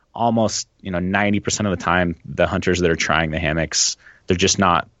almost 90% of the time, the hunters that are trying the hammocks, they're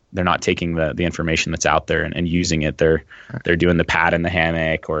not taking the information that's out there and using it. They're doing the pad in the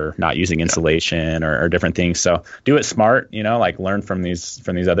hammock or not using insulation or different things. So do it smart, like learn from these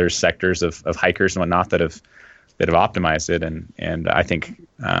other sectors of hikers and whatnot that have optimized it. And I think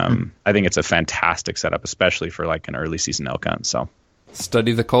it's a fantastic setup, especially for like an early season elk hunt. So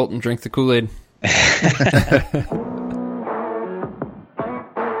study the cult and drink the Kool-Aid.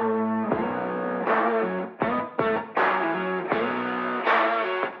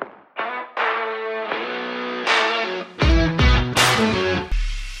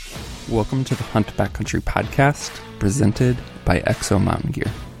 Welcome to the Hunt Backcountry Podcast, presented by Exo Mountain Gear.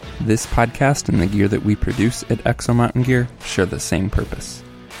 This podcast and the gear that we produce at Exo Mountain Gear share the same purpose: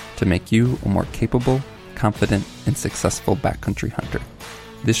 to make you a more capable, confident, and successful backcountry hunter.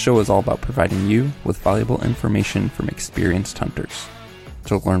 This show is all about providing you with valuable information from experienced hunters.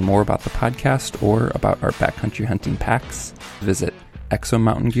 To learn more about the podcast or about our backcountry hunting packs, visit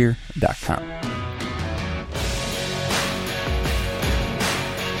exomountaingear.com.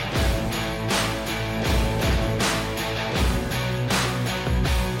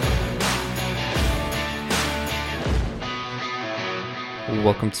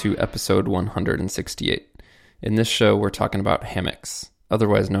 Welcome to episode 168. In this show, we're talking about hammocks,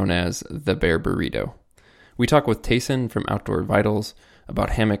 otherwise known as the bear burrito. We talk with Tayson from Outdoor Vitals about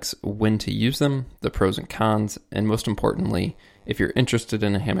hammocks, when to use them, the pros and cons, and most importantly, if you're interested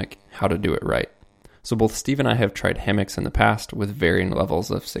in a hammock, how to do it right. So both Steve and I have tried hammocks in the past with varying levels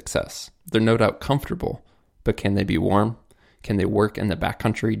of success. They're no doubt comfortable, but can they be warm? Can they work in the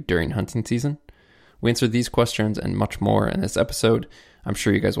backcountry during hunting season? We answer these questions and much more in this episode. I'm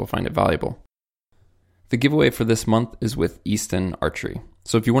sure you guys will find it valuable. The giveaway for this month is with Easton Archery.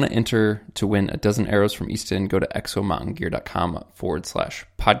 So if you want to enter to win a dozen arrows from Easton, go to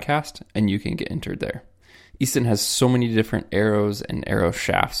exomountaingear.com/podcast and you can get entered there. Easton has so many different arrows and arrow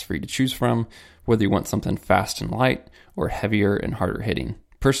shafts for you to choose from, whether you want something fast and light or heavier and harder hitting.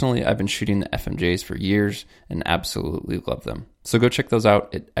 Personally, I've been shooting the FMJs for years and absolutely love them. So go check those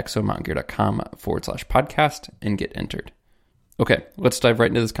out at exomountaingear.com/podcast and get entered. Okay, let's dive right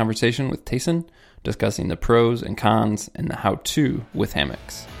into this conversation with Tayson, discussing the pros and cons and the how-to with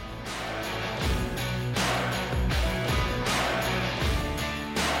hammocks.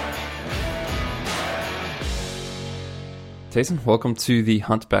 Tayson, welcome to the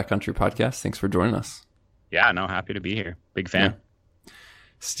Hunt Backcountry Podcast. Thanks for joining us. Yeah, no, happy to be here. Big fan. Yeah.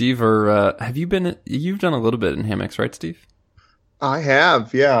 Steve, you've done a little bit in hammocks, right, Steve? I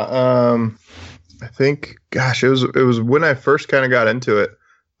have, yeah. I think, gosh, it was when I first kind of got into it.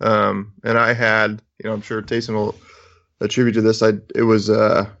 And I had, I'm sure Tayson will attribute to this. It was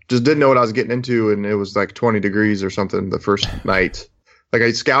just didn't know what I was getting into, and it was like 20 degrees or something the first night. Like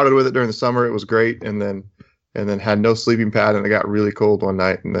I scouted with it during the summer, it was great, and then had no sleeping pad, and it got really cold one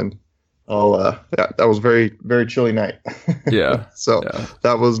night, and then that was very, very chilly night. Yeah. So yeah.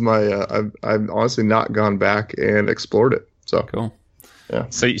 That was my I've honestly not gone back and explored it. So cool. Yeah.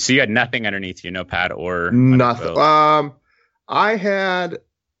 So you had nothing underneath you, no pad or nothing. I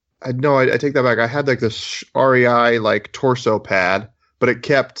take that back. I had like this REI like torso pad, but it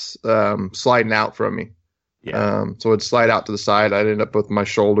kept sliding out from me. Yeah. So it'd slide out to the side. I'd end up with my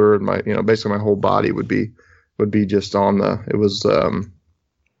shoulder and my, basically my whole body would be just on the. It was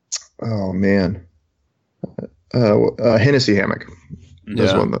Hennessy hammock.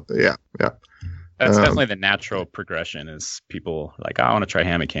 Yeah. That's definitely the natural progression. Is people like, I want to try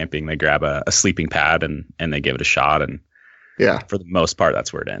hammock camping. They grab a sleeping pad and they give it a shot, and for the most part,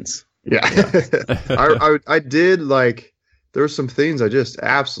 that's where it ends. Yeah. I did like. There were some things I just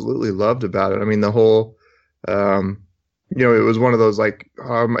absolutely loved about it. I mean, the whole, it was one of those like,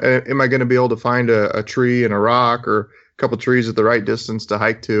 am I going to be able to find a tree and a rock or a couple trees at the right distance to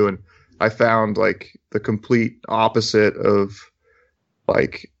hike to? And I found like the complete opposite of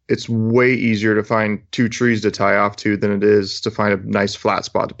like. It's way easier to find two trees to tie off to than it is to find a nice flat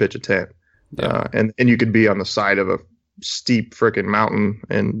spot to pitch a tent. Yeah. And you could be on the side of a steep freaking mountain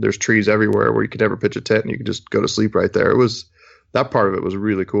and there's trees everywhere where you could never pitch a tent and you could just go to sleep right there. That part of it was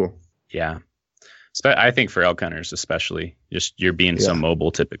really cool. Yeah. I think for elk hunters, especially, just you're being so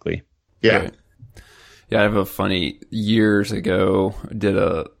mobile typically. Yeah. Right. Yeah. I have a funny years ago, did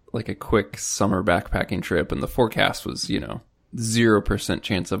a quick summer backpacking trip and the forecast was, 0%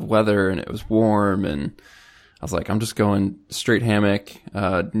 chance of weather and it was warm and I was like, I'm just going straight hammock,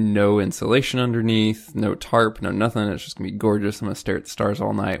 no insulation underneath, no tarp, no nothing. It's just gonna be gorgeous. I'm gonna stare at the stars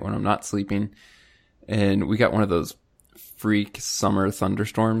all night when I'm not sleeping. And we got one of those freak summer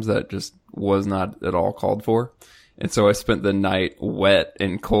thunderstorms that just was not at all called for. And so I spent the night wet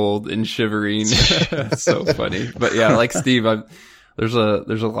and cold and shivering. So funny. But yeah, like Steve, there's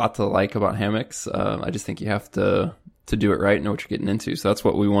a lot to like about hammocks. I just think you have to do it right, know what you're getting into. So that's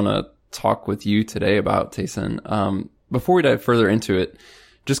what we want to talk with you today about, Tayson. Before we dive further into it,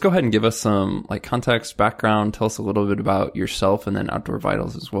 just go ahead and give us some like context, background, tell us a little bit about yourself and then Outdoor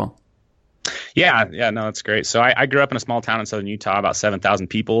Vitals as well. Yeah, no, that's great. So I grew up in a small town in southern Utah, about 7,000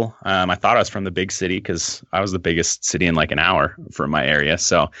 people. I thought I was from the big city because I was the biggest city in like an hour from my area.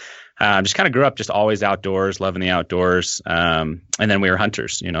 So just kind of grew up just always outdoors, loving the outdoors. And then we were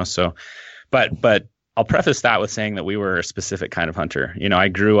hunters, so, but I'll preface that with saying that we were a specific kind of hunter. I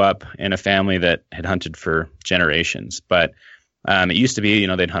grew up in a family that had hunted for generations, but it used to be,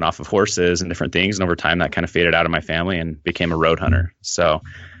 they'd hunt off of horses and different things. And over time that kind of faded out of my family and became a road hunter. So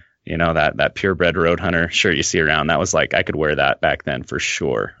that purebred road hunter shirt you see around, that was like, I could wear that back then for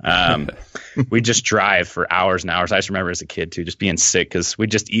sure. We just drive for hours and hours. I just remember as a kid too, just being sick because we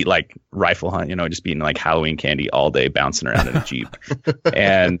just eat like rifle hunt, just eating like Halloween candy all day, bouncing around in a Jeep.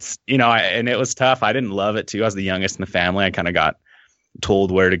 And, and it was tough. I didn't love it too. I was the youngest in the family. I kind of got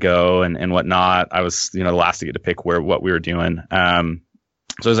told where to go and whatnot. I was, the last to get to pick what we were doing.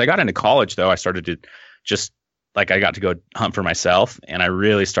 So as I got into college though, I started to just, I got to go hunt for myself, and I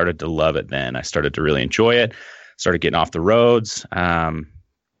really started to love it then. I started to really enjoy it, started getting off the roads,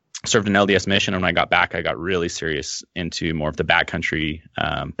 served an LDS mission. And when I got back, I got really serious into more of the backcountry,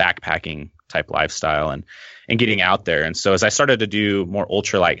 backpacking type lifestyle and getting out there. And so as I started to do more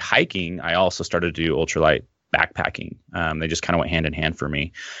ultralight hiking, I also started to do ultralight backpacking. They just kind of went hand in hand for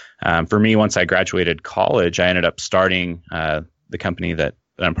me. For me, once I graduated college, I ended up starting the company that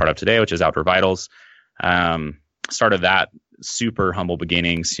I'm part of today, which is Outdoor Vitals. Started that super humble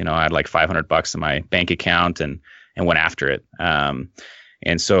beginnings. I had like $500 in my bank account and went after it.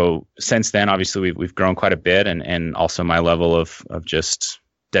 And so since then, obviously we've grown quite a bit, and also my level of just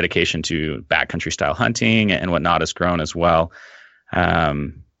dedication to backcountry style hunting and whatnot has grown as well.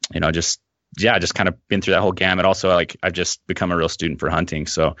 Just kind of been through that whole gamut. Also, I've just become a real student for hunting.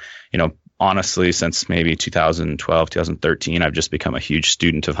 So, honestly, since maybe 2012, 2013, I've just become a huge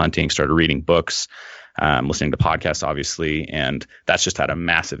student of hunting, started reading books, listening to podcasts, obviously. And that's just had a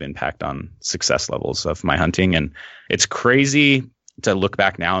massive impact on success levels of my hunting. And it's crazy to look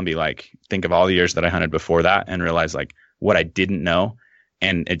back now and be like, think of all the years that I hunted before that and realize like what I didn't know.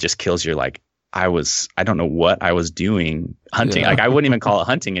 And it just kills you. Like I don't know what I was doing hunting. Yeah. Like I wouldn't even call it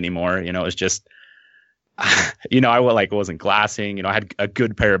hunting anymore. It was just, I wasn't glassing, I had a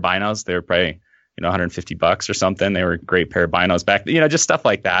good pair of binos. They were probably, $150 or something. They were a great pair of binos back, just stuff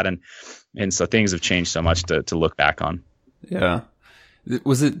like that. And so things have changed so much to look back on. Yeah.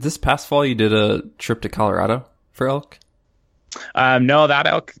 Was it this past fall you did a trip to Colorado for elk? No, that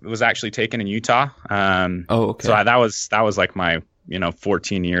elk was actually taken in Utah. Okay. So that was like my,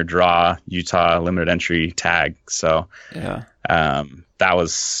 14-year draw Utah limited entry tag. So yeah, that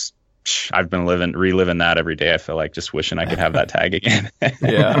was, I've been reliving that every day. I feel like just wishing I could have that tag again.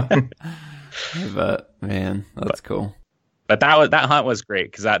 Yeah. But man, that's cool. But that hunt was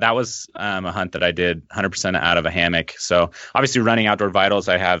great because that was a hunt that I did 100% out of a hammock. So obviously running Outdoor Vitals,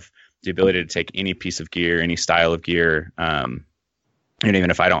 I have the ability to take any piece of gear, any style of gear. And even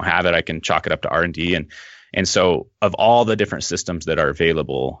if I don't have it, I can chalk it up to R&D. And so of all the different systems that are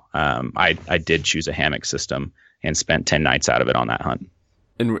available, I did choose a hammock system and spent 10 nights out of it on that hunt.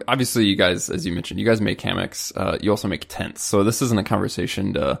 And obviously you guys, as you mentioned, you guys make hammocks. You also make tents. So this isn't a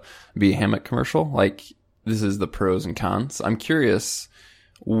conversation to be a hammock commercial. Like this is the pros and cons. I'm curious,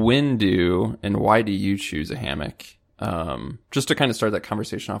 when and why do you choose a hammock? Just to kind of start that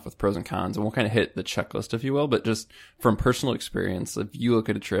conversation off with pros and cons, and we'll kind of hit the checklist, if you will, but just from personal experience, if you look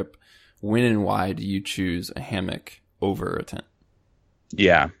at a trip, when and why do you choose a hammock over a tent?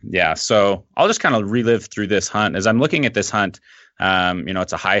 Yeah. So I'll just kind of relive through this hunt. As I'm looking at this hunt,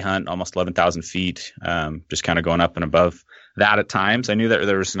 it's a high hunt, almost 11,000 feet, just kind of going up and above that at times. I knew that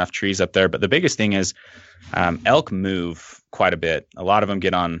there was enough trees up there, but the biggest thing is elk move quite a bit. A lot of them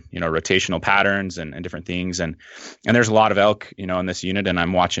get on, rotational patterns and different things. And there's a lot of elk, in this unit, and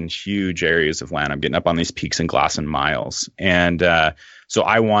I'm watching huge areas of land. I'm getting up on these peaks and glassing miles. And so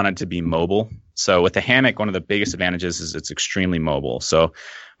I wanted to be mobile. So with the hammock, one of the biggest advantages is it's extremely mobile. So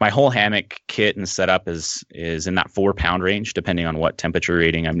my whole hammock kit and setup is in that 4-pound range, depending on what temperature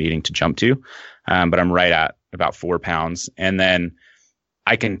rating I'm needing to jump to. But I'm right at about 4 pounds. And then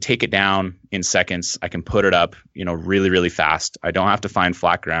I can take it down in seconds. I can put it up, really, really fast. I don't have to find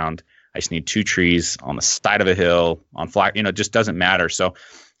flat ground. I just need 2 trees on the side of a hill on flat, it just doesn't matter. So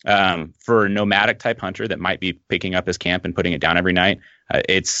for a nomadic type hunter that might be picking up his camp and putting it down every night,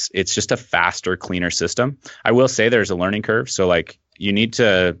 It's just a faster, cleaner system. I will say there's a learning curve. So like you need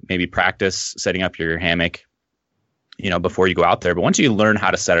to maybe practice setting up your hammock, before you go out there. But once you learn how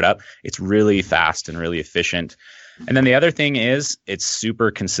to set it up, it's really fast and really efficient. And then the other thing is it's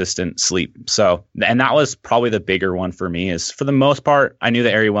super consistent sleep. So, and that was probably the bigger one for me is for the most part, I knew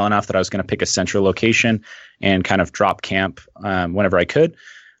the area well enough that I was going to pick a central location and kind of drop camp whenever I could.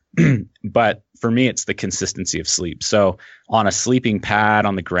 But for me, it's the consistency of sleep. So on a sleeping pad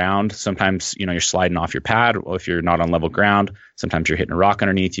on the ground, sometimes, you're sliding off your pad. Or if you're not on level ground, sometimes you're hitting a rock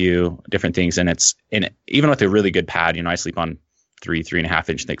underneath you, different things. And even with a really good pad, I sleep on 3.5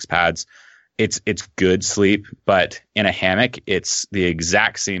 inch thick pads. It's good sleep, but in a hammock, it's the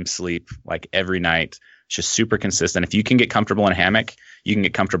exact same sleep like every night. It's just super consistent. If you can get comfortable in a hammock, you can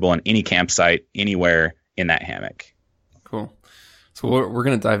get comfortable in any campsite, anywhere in that hammock. Cool. So we're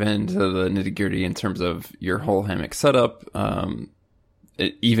going to dive into the nitty gritty in terms of your whole hammock setup,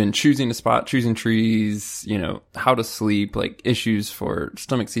 even choosing a spot, choosing trees, how to sleep, like issues for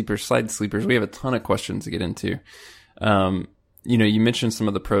stomach sleepers, side sleepers. We have a ton of questions to get into. You mentioned some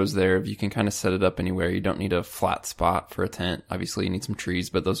of the pros there. If you can kind of set it up anywhere, you don't need a flat spot for a tent. Obviously, you need some trees,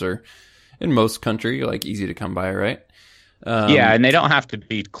 but those are in most country, like easy to come by, right? Yeah, and they don't have to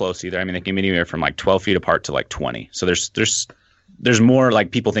be close either. I mean, they can be anywhere from like 12 feet apart to like 20. So there's more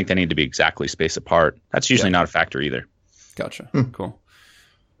like people think they need to be exactly spaced apart. That's usually not a factor either. Gotcha. Cool.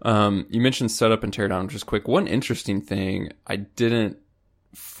 You mentioned setup and tear down just quick. One interesting thing I didn't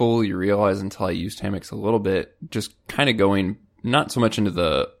fully realize until I used hammocks a little bit, just kind of going not so much into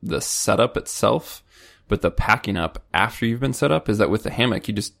the setup itself, but the packing up after you've been set up, is that with the hammock,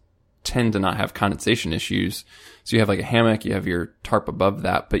 you just tend to not have condensation issues. So you have like a hammock, you have your tarp above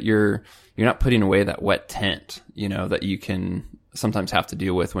that, but you're not putting away that wet tent, that you can sometimes have to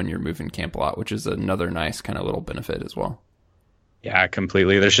deal with when you're moving camp a lot, which is another nice kind of little benefit as well. Yeah,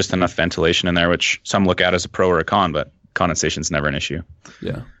 completely. There's just enough ventilation in there, which some look at as a pro or a con, but condensation's never an issue.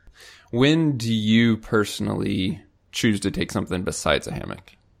 Yeah. When do you personally choose to take something besides a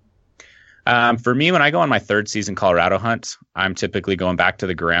hammock? For me, when I go on my third season Colorado hunt, I'm typically going back to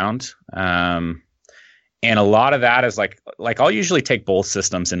the ground. And a lot of that is like I'll usually take both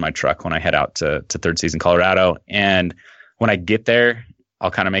systems in my truck when I head out to third season Colorado. And when I get there,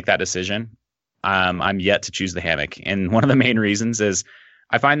 I'll kind of make that decision. I'm yet to choose the hammock. And one of the main reasons is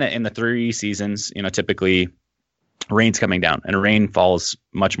I find that in the 3 seasons, typically rain's coming down and rain falls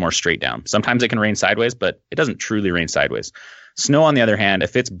much more straight down. Sometimes it can rain sideways, but it doesn't truly rain sideways. Snow, on the other hand,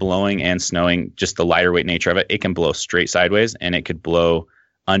 if it's blowing and snowing, just the lighter weight nature of it, it can blow straight sideways and it could blow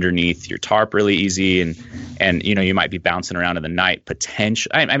underneath your tarp really easy. And you might be bouncing around in the night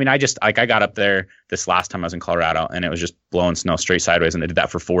potentially. I mean, I got up there this last time I was in Colorado and it was just blowing snow straight sideways, and I did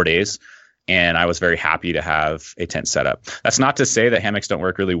that for 4 days. And I was very happy to have a tent set up. That's not to say that hammocks don't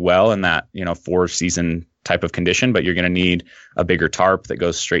work really well in that, 4 season type of condition, but you're going to need a bigger tarp that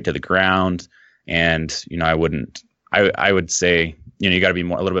goes straight to the ground. And, I would say, you got to be a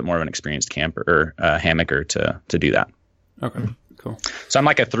little bit more of an experienced camper or hammocker to do that. Okay, cool. So I'm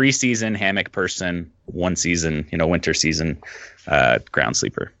like a 3 season hammock person, 1 season, winter season, ground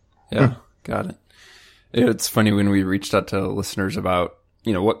sleeper. Yeah, got it. It's funny when we reached out to listeners about,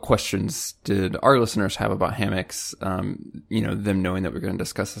 what questions did our listeners have about hammocks? Them knowing that we're going to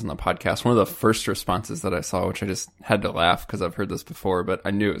discuss this on the podcast. One of the first responses that I saw, which I just had to laugh because I've heard this before, but I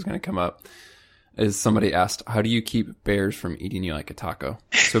knew it was going to come up, is somebody asked, how do you keep bears from eating you like a taco?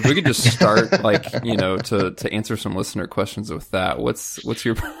 So if we could just start to answer some listener questions with that, what's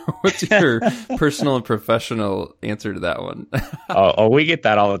your personal and professional answer to that one? We get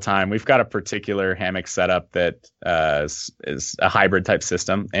that all the time. We've got a particular hammock setup that is a hybrid type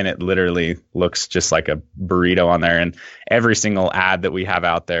system, and it literally looks just like a burrito on there. And every single ad that we have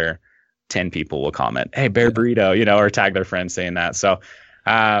out there, 10 people will comment, "Hey, bear burrito," or tag their friends saying that. So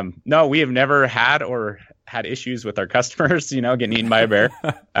no, we have never had issues with our customers, getting eaten by a bear.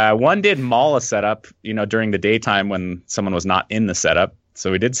 One did maul a setup, during the daytime when someone was not in the setup. So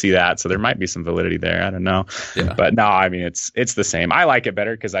we did see that. So there might be some validity there. I don't know. Yeah. But no, I mean, it's the same. I like it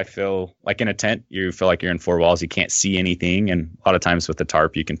better because I feel like in a tent, you feel like you're in 4 walls. You can't see anything. And a lot of times with the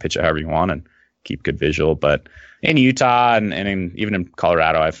tarp, you can pitch it however you want and keep good visual. But in Utah and even in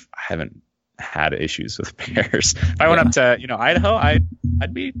Colorado, I haven't had issues with bears. If I went up to Idaho,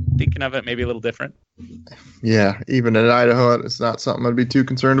 I'd be thinking of it maybe a little different. Yeah, even in Idaho, it's not something I'd be too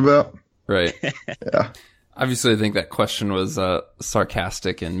concerned about. Right. Yeah. Obviously, I think that question was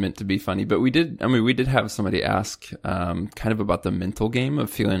sarcastic and meant to be funny, but we did have somebody ask kind of about the mental game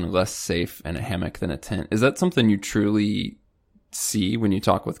of feeling less safe in a hammock than a tent. Is that something you truly see when you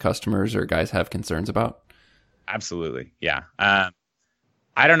talk with customers or guys have concerns about? Absolutely. Yeah.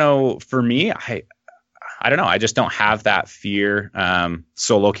 I don't know. For me, I don't know. I just don't have that fear.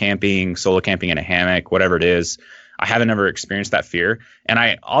 Solo camping in a hammock, whatever it is. I haven't ever experienced that fear. And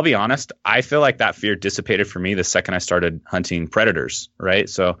I'll be honest, I feel like that fear dissipated for me the second I started hunting predators, right?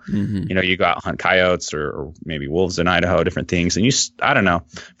 So, you go out hunt coyotes or maybe wolves in Idaho, different things. And I don't know.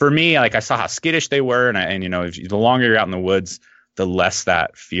 For me, like I saw how skittish they were. The longer you're out in the woods, the less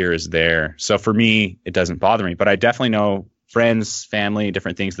that fear is there. So for me, it doesn't bother me. But I definitely know friends, family,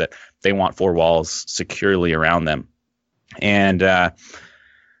 different things that they want four walls securely around them. And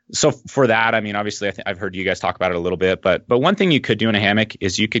so for that, obviously, I've heard you guys talk about it a little bit, but one thing you could do in a hammock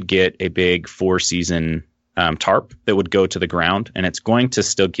is you could get a big 4-season tarp that would go to the ground, and it's going to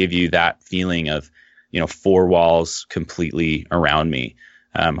still give you that feeling of, four walls completely around me.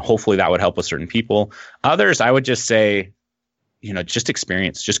 Hopefully that would help with certain people. Others, I would just say, just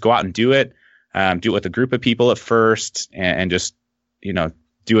experience, just go out and do it. Do it with a group of people at first, and just,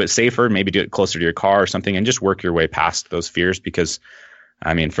 do it safer, maybe do it closer to your car or something, and just work your way past those fears because,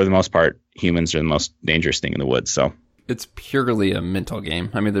 for the most part, humans are the most dangerous thing in the woods. So it's purely a mental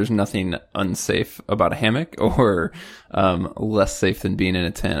game. There's nothing unsafe about a hammock or less safe than being in a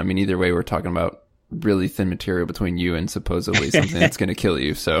tent. Either way, we're talking about really thin material between you and supposedly something that's going to kill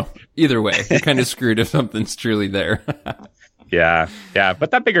you. So either way, you're kind of screwed if something's truly there. Yeah. But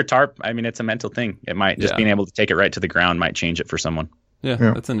that bigger tarp, it's a mental thing. It might just being able to take it right to the ground might change it for someone. Yeah,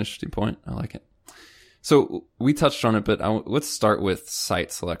 that's an interesting point. I like it. So we touched on it, but let's start with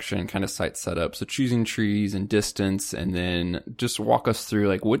site selection, kind of site setup. So choosing trees and distance, and then just walk us through,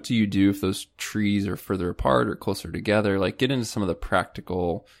 like, what do you do if those trees are further apart or closer together? Like, get into some of the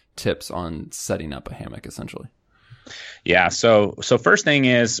practical tips on setting up a hammock, essentially. Yeah. So first thing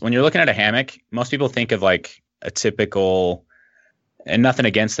is, when you're looking at a hammock, most people think of like a typical, and nothing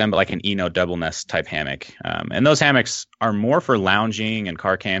against them, but like an double nest type hammock. And those hammocks are more for lounging and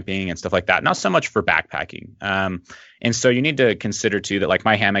car camping and stuff like that, not so much for backpacking. And so you need to consider too that, like,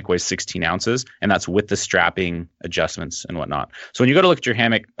 my hammock weighs 16 ounces, and that's with the strapping adjustments and whatnot. So when you go to look at your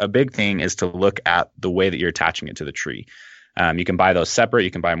hammock, a big thing is to look at the way that you're attaching it to the tree. You can buy those separate,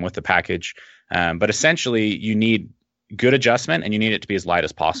 you can buy them with the package. But essentially you need good adjustment, and you need it to be as light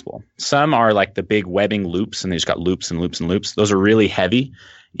as possible. Some are like the big webbing loops, and they just got loops and loops and loops. Those are really heavy,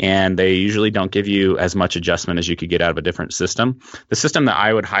 and they usually don't give you as much adjustment as you could get out of a different system. The system that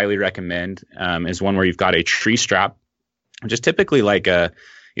I would highly recommend is one where you've got a tree strap, which is typically like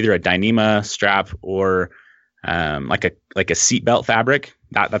either a Dyneema strap or like a seatbelt fabric.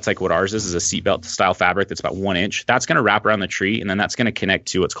 That's like what ours is a seatbelt style fabric that's about 1 inch. That's going to wrap around the tree, and then that's going to connect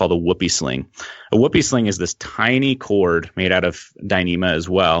to what's called a whoopee sling. A whoopee sling is this tiny cord made out of Dyneema as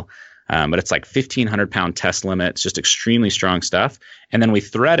well, but it's like 1,500 pound test limit. It's just extremely strong stuff. And then we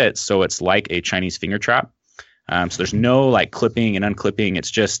thread it so it's like a Chinese finger trap. So there's no like clipping and unclipping.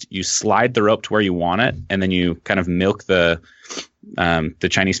 It's just you slide the rope to where you want it, and then you kind of milk the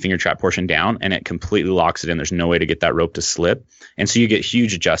Chinese finger trap portion down, and it completely locks it in. There's no way to get that rope to slip. And so you get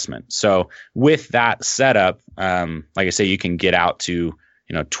huge adjustment. So with that setup, like I say, you can get out to,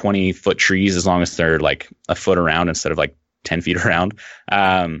 20-foot trees as long as they're like a foot around instead of like 10 feet around.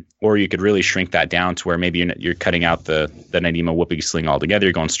 Or you could really shrink that down to where maybe you're cutting out the Dyneema whoopee sling altogether.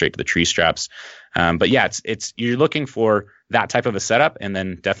 You're going straight to the tree straps. But yeah, it's you're looking for that type of a setup, and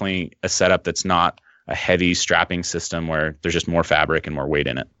then definitely a setup that's not a heavy strapping system where there's just more fabric and more weight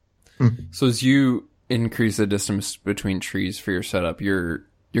in it. So as you increase the distance between trees for your setup, you're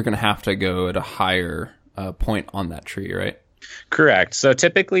going to have to go at a higher point on that tree, right? Correct. So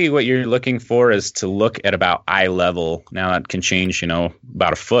typically what you're looking for is to look at about eye level. Now that can change,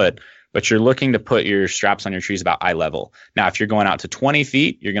 about a foot, but you're looking to put your straps on your trees about eye level. Now, if you're going out to 20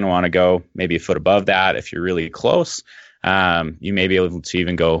 feet, you're going to want to go maybe a foot above that. If you're really close, you may be able to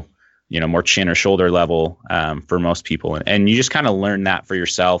even go, more chin or shoulder level for most people. And you just kind of learn that for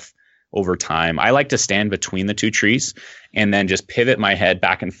yourself over time. I like to stand between the two trees and then just pivot my head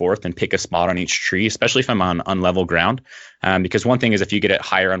back and forth and pick a spot on each tree, especially if I'm on unlevel ground. Because one thing is, if you get it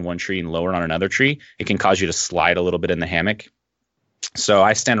higher on one tree and lower on another tree, it can cause you to slide a little bit in the hammock. So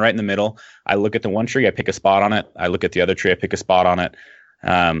I stand right in the middle. I look at the one tree, I pick a spot on it. I look at the other tree, I pick a spot on it.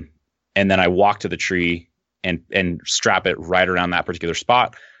 And then I walk to the tree and strap it right around that particular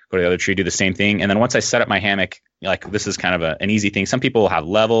spot. Go to the other tree, do the same thing. And then once I set up my hammock, like, this is kind of an easy thing. Some people have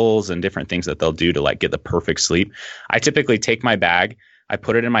levels and different things that they'll do to like get the perfect sleep. I typically take my bag, I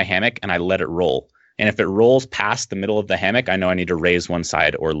put it in my hammock, and I let it roll. And if it rolls past the middle of the hammock, I know I need to raise one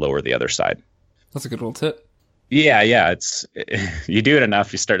side or lower the other side. That's a good little tip. Yeah. You do it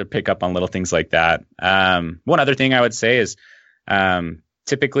enough, you start to pick up on little things like that. One other thing I would say is,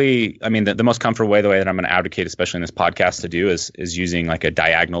 Typically, I mean, the most comfortable way, the way that I'm going to advocate, especially in this podcast, to do is using like a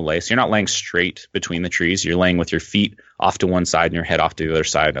diagonal lay. So you're not laying straight between the trees. You're laying with your feet off to one side and your head off to the other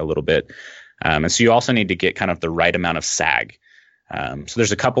side a little bit. And so you also need to get kind of the right amount of sag. So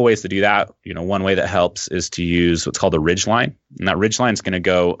there's a couple ways to do that. One way that helps is to use what's called a ridge line. And that ridge line is going to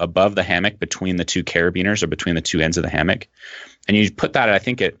go above the hammock between the two carabiners or between the two ends of the hammock. And you put that, I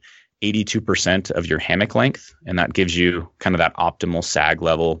think, at 82% of your hammock length, and that gives you kind of that optimal sag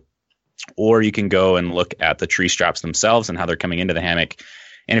level. Or you can go and look at the tree straps themselves and how they're coming into the hammock.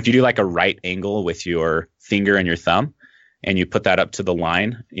 And if you do like a right angle with your finger and your thumb, and you put that up to the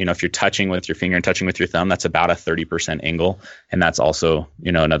line, if you're touching with your finger and touching with your thumb, that's about a 30% angle. And that's also,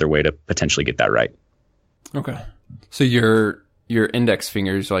 another way to potentially get that right. Okay. So your index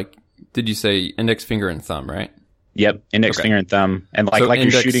fingers, like, did you say index finger and thumb, right? Yep, index finger and thumb, and like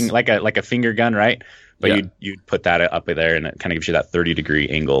index, you're shooting like a finger gun, right? But you'd put that up there, and it kind of gives you that 30-degree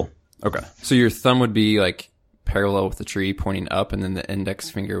angle. Okay. So your thumb would be like parallel with the tree, pointing up, and then the index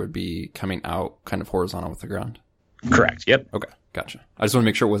finger would be coming out, kind of horizontal with the ground. Correct. Yep. Okay. Gotcha. I just want to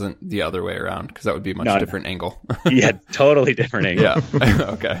make sure it wasn't the other way around, because that would be a much different angle. Yeah, totally different angle.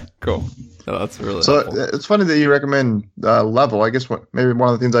 Yeah. Okay. Cool. So that's really helpful. It's funny that you recommend level. I guess maybe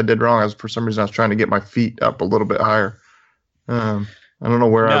one of the things I did wrong is for some reason I was trying to get my feet up a little bit higher. I don't know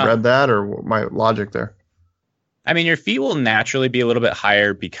where I read that or my logic there. I mean, your feet will naturally be a little bit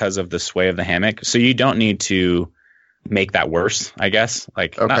higher because of the sway of the hammock, so you don't need to make that worse, I guess.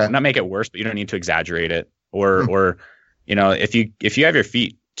 Like, not make it worse, but you don't need to exaggerate it. Or if you have your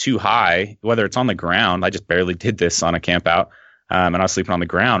feet too high, whether it's on the ground, I just barely did this on a camp out, and I was sleeping on the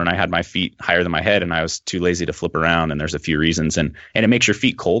ground and I had my feet higher than my head and I was too lazy to flip around, and there's a few reasons, and it makes your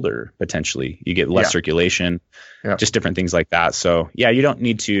feet colder potentially. You get less circulation, just different things like that. So you don't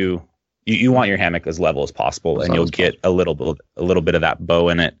need to. You want your hammock as level as possible, and you'll get a little bit of that bow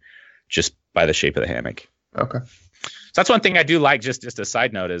in it just by the shape of the hammock. Okay. So that's one thing I do like. Just a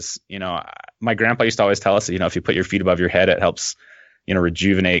side note is, my grandpa used to always tell us that, if you put your feet above your head, it helps,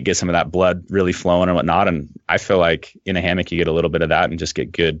 rejuvenate, get some of that blood really flowing and whatnot. And I feel like in a hammock, you get a little bit of that and just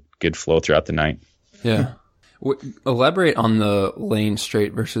get good flow throughout the night. Yeah. Elaborate on the laying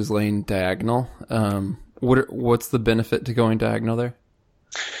straight versus laying diagonal. What's the benefit to going diagonal there?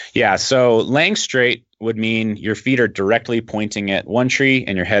 Yeah, so laying straight would mean your feet are directly pointing at one tree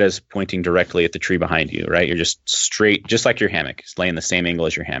and your head is pointing directly at the tree behind you, right? You're just straight, just like your hammock. It's laying the same angle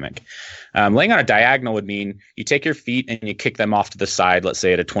as your hammock. Laying on a diagonal would mean you take your feet and you kick them off to the side, let's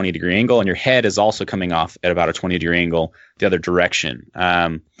say at a 20-degree angle, and your head is also coming off at about a 20-degree angle the other direction.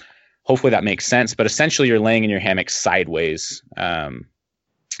 Hopefully that makes sense, but essentially you're laying in your hammock sideways.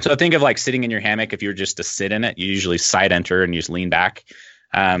 So think of like sitting in your hammock. If you were just to sit in it, you usually side enter and you just lean back.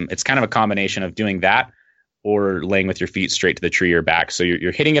 It's kind of a combination of doing that or laying with your feet straight to the tree or back. So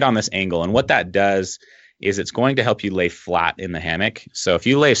you're hitting it on this angle. And what that does is it's going to help you lay flat in the hammock. So if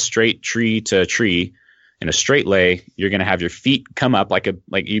you lay straight tree to tree in a straight lay, you're going to have your feet come up like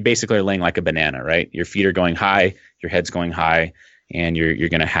you basically are laying like a banana, right? Your feet are going high, your head's going high, and you're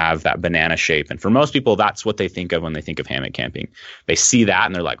going to have that banana shape. And for most people, that's what they think of when they think of hammock camping. They see that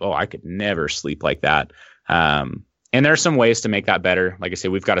and they're like, oh, I could never sleep like that. And there are some ways to make that better. Like I say,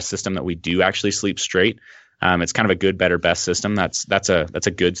 we've got a system that we do actually sleep straight. It's kind of a good, better, best system. That's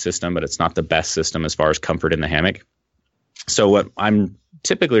a good system, but it's not the best system as far as comfort in the hammock. So what I'm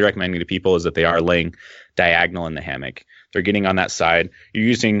typically recommending to people is that they are laying diagonal in the hammock. They're getting on that side. You're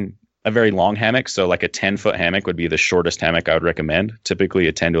using a very long hammock. So like a 10-foot hammock would be the shortest hammock I would recommend. Typically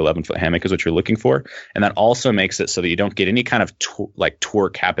a 10 to 11-foot hammock is what you're looking for. And that also makes it so that you don't get any kind of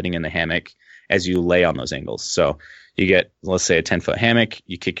torque happening in the hammock as you lay on those angles. So you get, let's say, a 10-foot hammock,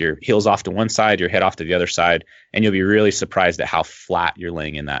 you kick your heels off to one side, your head off to the other side, and you'll be really surprised at how flat you're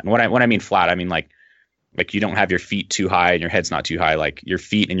laying in that. And when I mean flat, I mean like you don't have your feet too high and your head's not too high. Like your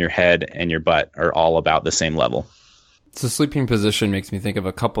feet and your head and your butt are all about the same level. So sleeping position makes me think of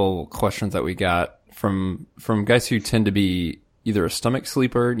a couple questions that we got from guys who tend to be either a stomach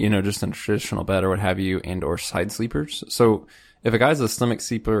sleeper, just in a traditional bed or what have you, and or side sleepers. So if a guy's a stomach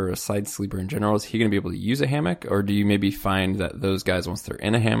sleeper or a side sleeper in general, is he going to be able to use a hammock? Or do you maybe find that those guys, once they're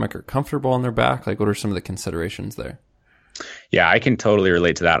in a hammock, are comfortable on their back? Like, what are some of the considerations there? Yeah, I can totally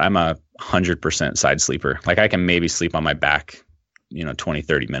relate to that. I'm a 100% side sleeper. Like, I can maybe sleep on my back, 20,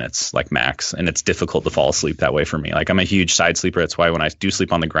 30 minutes, like max. And it's difficult to fall asleep that way for me. Like, I'm a huge side sleeper. That's why when I do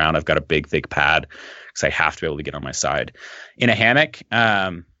sleep on the ground, I've got a big, thick pad because I have to be able to get on my side. In a hammock,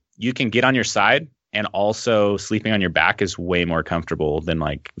 you can get on your side. And also sleeping on your back is way more comfortable than,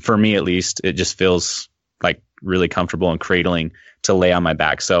 like, for me at least, it just feels like really comfortable and cradling to lay on my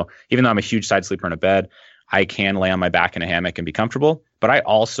back. So even though I'm a huge side sleeper in a bed, I can lay on my back in a hammock and be comfortable, but I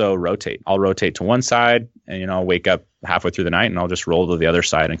also rotate. I'll rotate to one side and, I'll wake up halfway through the night and I'll just roll to the other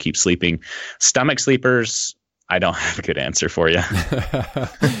side and keep sleeping. Stomach sleepers, I don't have a good answer for you.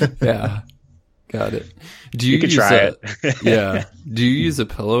 Yeah. Got it. You could try it. Yeah. Do you use a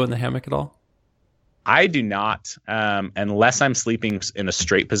pillow in the hammock at all? I do not, unless I'm sleeping in a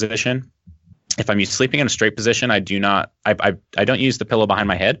straight position. If I'm sleeping in a straight position, I do not. I don't use the pillow behind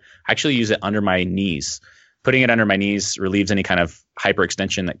my head. I actually use it under my knees. Putting it under my knees relieves any kind of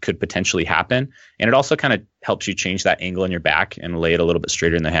hyperextension that could potentially happen, and it also kind of helps you change that angle in your back and lay it a little bit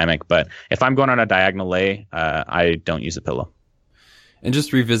straighter in the hammock. But if I'm going on a diagonal lay, I don't use a pillow. And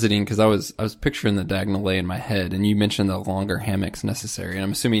just revisiting, because I was picturing the diagonal lay in my head, and you mentioned the longer hammocks necessary, and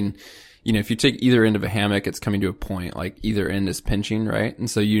I'm assuming, if you take either end of a hammock, it's coming to a point, like either end is pinching, right? And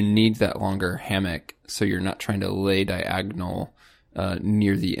so you need that longer hammock so you're not trying to lay diagonal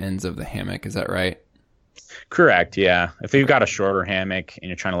near the ends of the hammock. Is that right? Correct, yeah. If you've got a shorter hammock and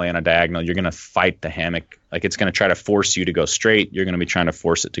you're trying to lay on a diagonal, you're going to fight the hammock. Like, it's going to try to force you to go straight. You're going to be trying to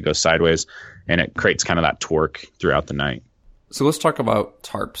force it to go sideways, and it creates kind of that torque throughout the night. So let's talk about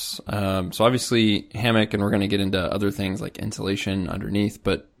tarps. So obviously hammock, and we're going to get into other things like insulation underneath,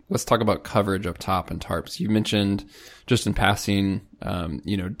 but let's talk about coverage up top and tarps. You mentioned just in passing,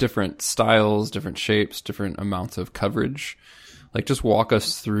 different styles, different shapes, different amounts of coverage. Like, just walk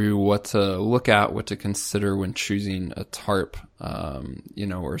us through what to look at, what to consider when choosing a tarp,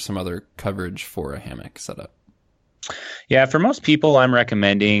 or some other coverage for a hammock setup. Yeah, for most people, I'm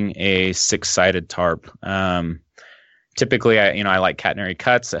recommending a 6-sided tarp. Typically, I like catenary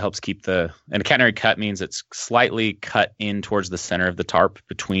cuts. It helps keep and a catenary cut means it's slightly cut in towards the center of the tarp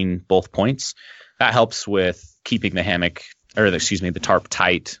between both points. That helps with keeping the the tarp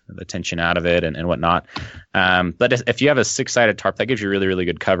tight, the tension out of it and whatnot. But if you have a 6-sided tarp, that gives you really, really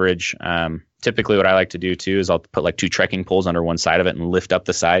good coverage. Typically what I like to do too is I'll put like 2 trekking poles under one side of it and lift up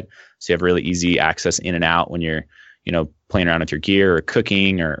the side. So you have really easy access in and out when you're, playing around with your gear or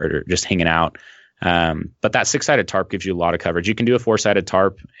cooking or just hanging out. But that 6-sided tarp gives you a lot of coverage. You can do a 4-sided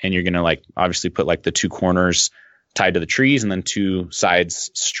tarp and you're going to obviously put the 2 corners tied to the trees and then 2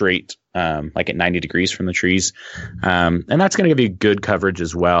 sides straight, at 90 degrees from the trees. And that's going to give you good coverage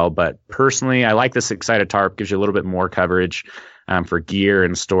as well. But personally, I like the 6-sided tarp. Gives you a little bit more coverage, for gear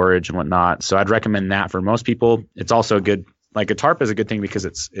and storage and whatnot. So I'd recommend that for most people. It's also a good, a tarp is a good thing because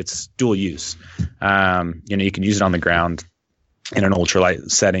it's dual use. You can use it on the ground. In an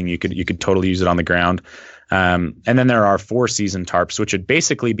ultralight setting, you could totally use it on the ground. And then there are 4-season tarps, which would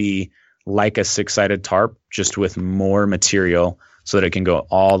basically be like a 6-sided tarp, just with more material so that it can go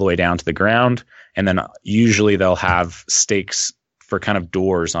all the way down to the ground. And then usually they'll have stakes for kind of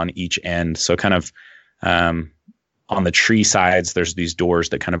doors on each end. So kind of on the tree sides, there's these doors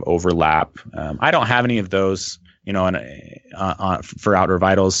that kind of overlap. I don't have any of those. For Outdoor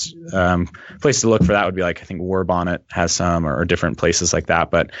Vitals, place to look for that would be I think War Bonnet has some or different places like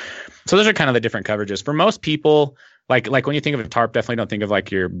that. But so those are kind of the different coverages. For most people, like when you think of a tarp, definitely don't think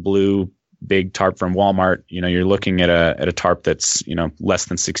of your blue big tarp from Walmart. You're looking at a tarp that's, less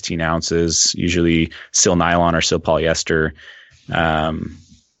than 16 ounces, usually still nylon or still polyester. And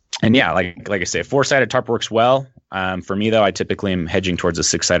yeah, like I say, a 4-sided tarp works well. For me though, I typically am hedging towards a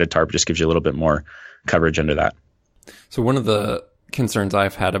 6-sided tarp. Just gives you a little bit more coverage under that. So one of the concerns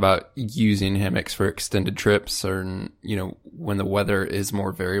I've had about using hammocks for extended trips or, when the weather is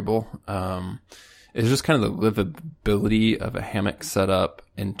more variable, is just kind of the livability of a hammock setup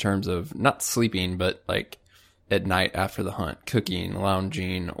in terms of not sleeping, but at night after the hunt, cooking,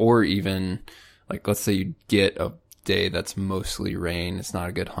 lounging, or even let's say you get a day that's mostly rain. It's not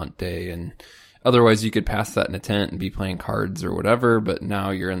a good hunt day. And otherwise you could pass that in a tent and be playing cards or whatever, but now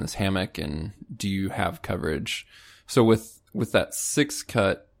you're in this hammock and do you have coverage? So with that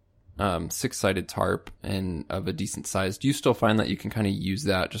 6-sided tarp and of a decent size, do you still find that you can kind of use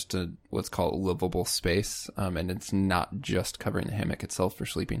that just to what's called livable space? And it's not just covering the hammock itself for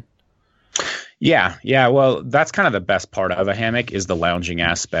sleeping. Yeah. Well, that's kind of the best part of a hammock is the lounging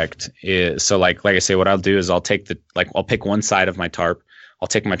aspect. So like I say, what I'll do is I'll take I'll pick one side of my tarp. I'll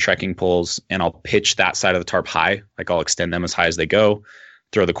take my trekking poles and I'll pitch that side of the tarp high. I'll extend them as high as they go,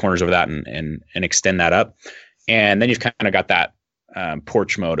 throw the corners over that and extend that up. And then you've kind of got that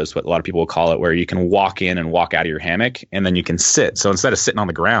porch mode is what a lot of people will call it, where you can walk in and walk out of your hammock and then you can sit. So instead of sitting on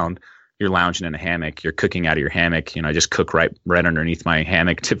the ground, you're lounging in a hammock, you're cooking out of your hammock. I just cook right underneath my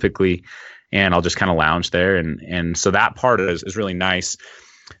hammock typically, and I'll just kind of lounge there. And so that part is really nice.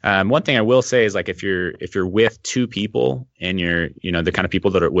 One thing I will say is if you're with 2 people and you're, the kind of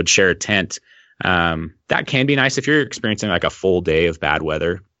people that would share a tent, that can be nice if you're experiencing a full day of bad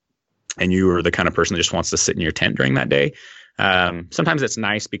weather. and you are the kind of person that just wants to sit in your tent during that day, sometimes it's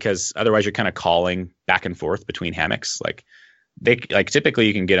nice because otherwise you're kind of calling back and forth between hammocks. Like typically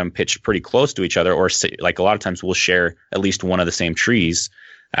you can get them pitched pretty close to each other, or like a lot of times we'll share at least one of the same trees.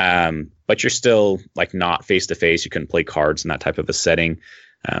 But you're still like not face to face. You can play cards in that type of a setting.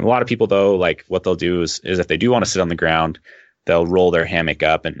 A lot of people though, like what they'll do is if they do want to sit on the ground, they'll roll their hammock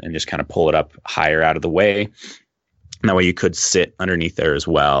up and just kind of pull it up higher out of the way. And that way you could sit underneath there as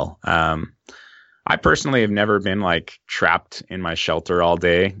well. I personally have never been like trapped in my shelter all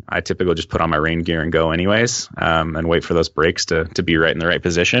day. I typically just put on my rain gear and go anyways, and wait for those breaks to be right in the right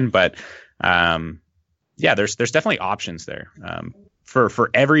position. But yeah, there's definitely options there. For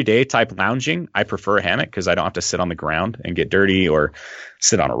everyday type lounging, I prefer a hammock because I don't have to sit on the ground and get dirty or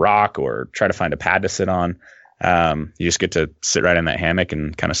sit on a rock or try to find a pad to sit on. You just get to sit right in that hammock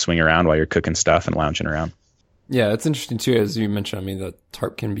and kind of swing around while you're cooking stuff and lounging around. Yeah, it's interesting too, as you mentioned. I mean, the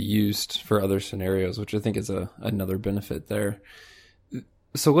tarp can be used for other scenarios, which I think is another benefit there.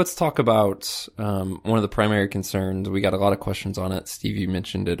 So let's talk about one of the primary concerns. We got a lot of questions on it. Steve, you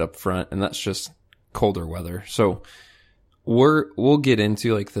mentioned it up front, and that's just colder weather. So we'll get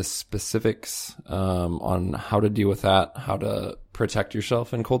into like the specifics on how to deal with that, how to protect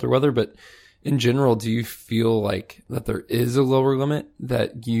yourself in colder weather. But in general, do you feel like that there is a lower limit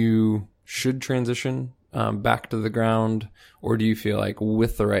that you should transition back to the ground, or do you feel like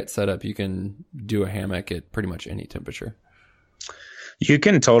with the right setup you can do a hammock at pretty much any temperature? You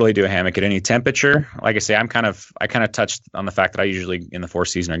can totally do a hammock at any temperature. Like I say, I kind of touched on the fact that I usually in the 4th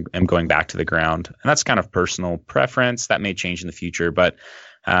season am going back to the ground, and that's kind of personal preference. That may change in the future, but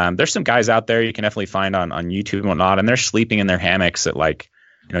there's some guys out there you can definitely find on YouTube and whatnot, and they're sleeping in their hammocks at like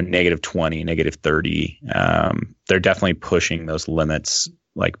 -20, -30. They're definitely pushing those limits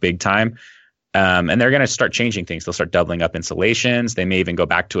like big time. And they're going to start changing things. They'll start doubling up insulations. They may even go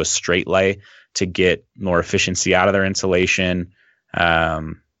back to a straight lay to get more efficiency out of their insulation.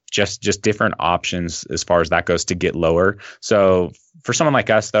 Just different options as far as that goes to get lower. So for someone like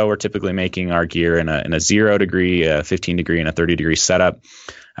us, though, we're typically making our gear in a 0 degree, a 15 degree, and a 30 degree setup.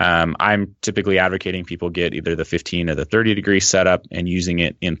 I'm typically advocating people get either the 15 or the 30 degree setup and using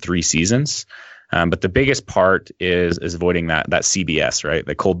it in 3 seasons. But the biggest part is avoiding that CBS, right?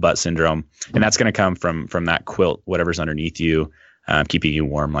 The cold butt syndrome. And that's going to come from that quilt, whatever's underneath you, keeping you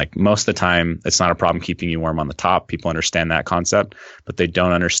warm. Like most of the time, it's not a problem keeping you warm on the top. People understand that concept, but they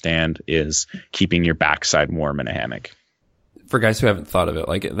don't understand is keeping your backside warm in a hammock. For guys who haven't thought of it,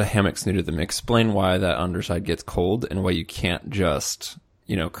 like the hammock's new to them, explain why that underside gets cold and why you can't just,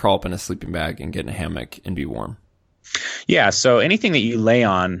 crawl up in a sleeping bag and get in a hammock and be warm. Yeah, so anything that you lay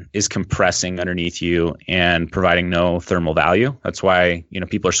on is compressing underneath you and providing no thermal value. That's why,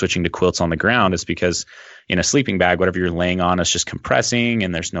 people are switching to quilts on the ground, is because in a sleeping bag, whatever you're laying on is just compressing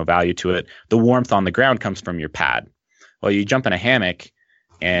and there's no value to it. The warmth on the ground comes from your pad. Well, you jump in a hammock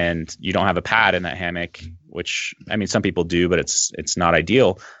and you don't have a pad in that hammock, which, I mean, some people do, but it's not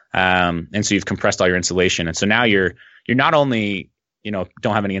ideal. And so you've compressed all your insulation. And so now you're not only,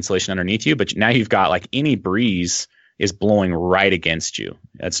 don't have any insulation underneath you, but now you've got like any breeze is blowing right against you.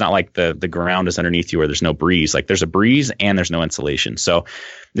 It's not like the ground is underneath you where there's no breeze. Like there's a breeze and there's no insulation. So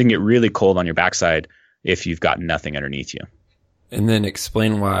it can get really cold on your backside if you've got nothing underneath you. And then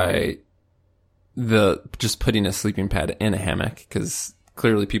explain why just putting a sleeping pad in a hammock, because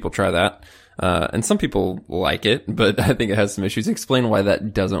clearly people try that. And some people like it, but I think it has some issues. Explain why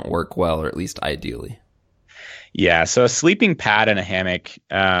that doesn't work well, or at least ideally. Yeah, so a sleeping pad in a hammock,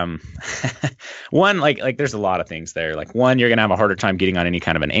 one, like there's a lot of things there. Like one, you're going to have a harder time getting on any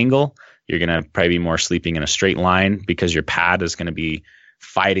kind of an angle. You're going to probably be more sleeping in a straight line because your pad is going to be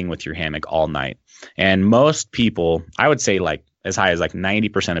fighting with your hammock all night. And most people, I would say like as high as like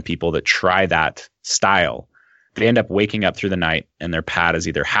 90% of people that try that style, they end up waking up through the night and their pad is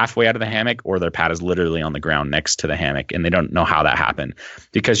either halfway out of the hammock or their pad is literally on the ground next to the hammock, and they don't know how that happened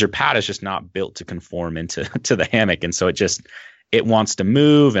because your pad is just not built to conform into the hammock. And so it wants to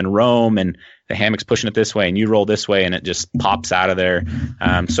move and roam, and the hammock's pushing it this way and you roll this way and it just pops out of there.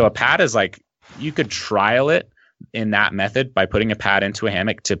 So a pad is like, you could trial it in that method by putting a pad into a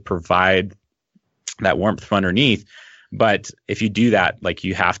hammock to provide that warmth from underneath. But if you do that, like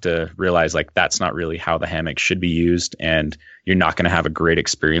you have to realize like that's not really how the hammock should be used, and you're not going to have a great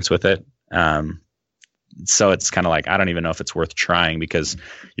experience with it. So it's kind of like, I don't even know if it's worth trying, because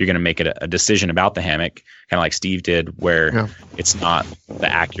you're going to make it a decision about the hammock, kind of like Steve did, where it's not the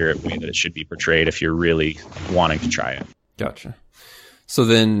accurate way that it should be portrayed if you're really wanting to try it. Gotcha. So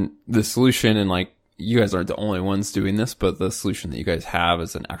then the solution, and like you guys aren't the only ones doing this, but the solution that you guys have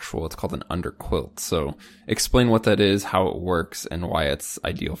is it's called an underquilt. So explain what that is, how it works, and why it's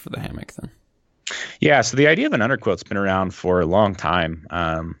ideal for the hammock then. Yeah, so the idea of an underquilt's been around for a long time.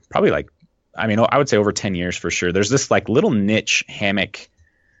 Probably I would say over 10 years for sure. There's this like little niche hammock,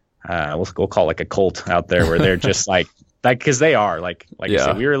 we'll call it like a cult out there where they're just like, because they are like I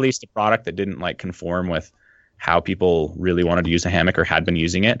said, we released a product that didn't like conform with how people really wanted to use a hammock or had been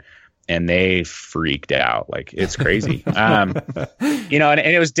using it. And they freaked out. Like, it's crazy. And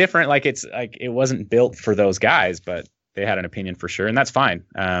it was different. Like, it's like, it wasn't built for those guys, but they had an opinion for sure. And that's fine.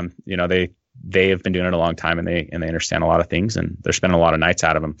 They have been doing it a long time, and they understand a lot of things, and they're spending a lot of nights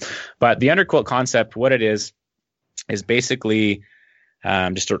out of them. But the underquilt concept, what it is basically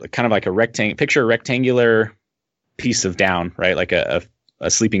just kind of like picture a rectangular piece of down, right? Like a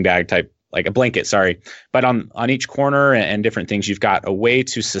sleeping bag type, like a blanket, sorry. But on each corner and different things, you've got a way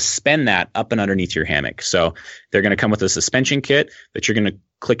to suspend that up and underneath your hammock. So they're going to come with a suspension kit that you're going to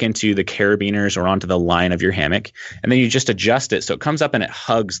click into the carabiners or onto the line of your hammock. And then you just adjust it so it comes up and it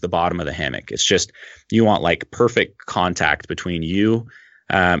hugs the bottom of the hammock. It's just, you want like perfect contact between you,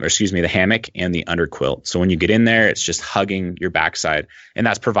 the hammock and the underquilt. So when you get in there, it's just hugging your backside, and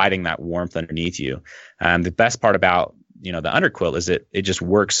that's providing that warmth underneath you. The best part about the underquilt is it just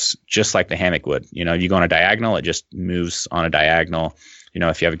works just like the hammock would. You go on a diagonal, it just moves on a diagonal.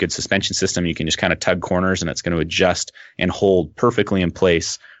 If you have a good suspension system, you can just kind of tug corners and it's going to adjust and hold perfectly in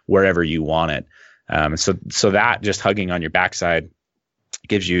place wherever you want it. So that just hugging on your backside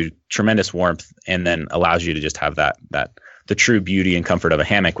gives you tremendous warmth, and then allows you to just have the true beauty and comfort of a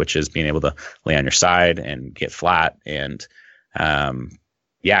hammock, which is being able to lay on your side and get flat and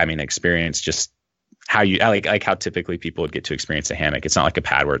experience just how you like how typically people would get to experience a hammock. It's not like a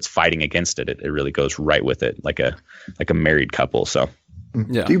pad where it's fighting against it. It really goes right with it, like a married couple. So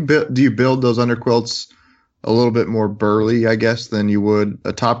yeah. Do you build those underquilts a little bit more burly, I guess, than you would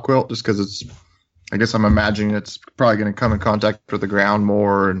a top quilt, just because I'm imagining it's probably going to come in contact with the ground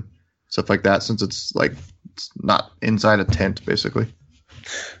more and stuff like that, since it's not inside a tent basically.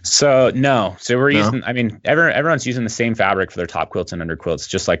 So we're using, everyone's using the same fabric for their top quilts and underquilts,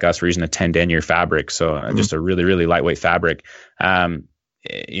 just like us. We're using a 10 denier fabric. So just a really, really lightweight fabric. As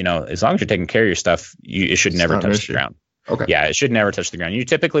long as you're taking care of your stuff, it should never touch the ground. Okay. Yeah, it should never touch the ground. You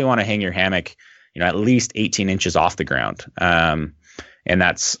typically want to hang your hammock, at least 18 inches off the ground. And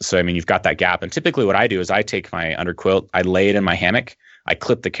you've got that gap. And typically what I do is I take my underquilt, I lay it in my hammock, I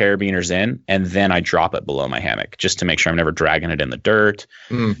clip the carabiners in, and then I drop it below my hammock just to make sure I'm never dragging it in the dirt.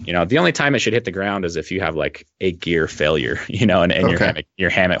 The only time it should hit the ground is if you have like a gear failure, and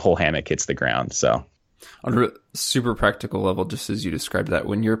your whole hammock hits the ground. So on a super practical level, just as you described that,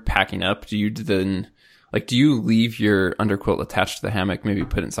 when you're packing up, do you leave your underquilt attached to the hammock, maybe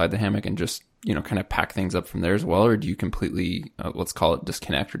put it inside the hammock and just, kind of pack things up from there as well? Or do you completely, let's call it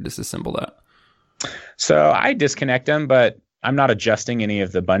disconnect or disassemble that? So I disconnect them, but I'm not adjusting any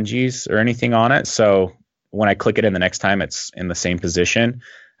of the bungees or anything on it. So when I click it in the next time, it's in the same position.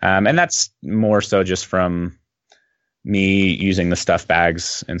 And that's more so just from me using the stuff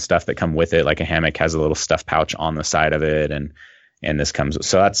bags and stuff that come with it. Like a hammock has a little stuff pouch on the side of it. And this comes,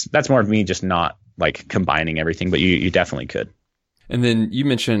 so that's more of me just not like combining everything, but you definitely could. And then you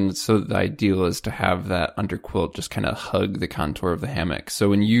mentioned, so the ideal is to have that underquilt just kind of hug the contour of the hammock. So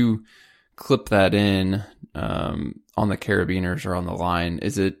when you clip that in on the carabiners or on the line,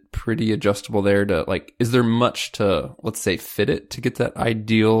 is it pretty adjustable there to is there much to, let's say, fit it to get that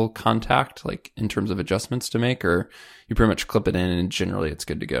ideal contact, like in terms of adjustments to make, or you pretty much clip it in and generally it's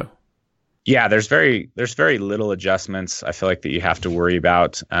good to go? Yeah, there's very little adjustments I feel like that you have to worry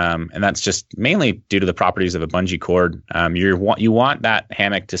about, and that's just mainly due to the properties of a bungee cord. You want that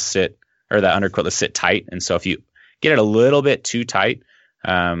hammock to sit, or that underquilt to sit tight, and so if you get it a little bit too tight,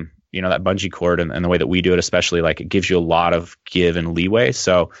 that bungee cord and the way that we do it, especially, like, it gives you a lot of give and leeway.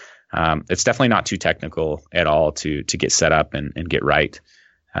 So it's definitely not too technical at all to get set up and get right.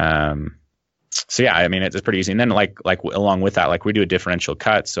 So yeah, it's pretty easy. And then like along with that, like, we do a differential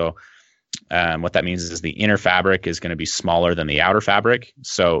cut. So what that means is the inner fabric is going to be smaller than the outer fabric.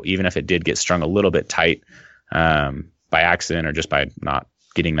 So even if it did get strung a little bit tight by accident or just by not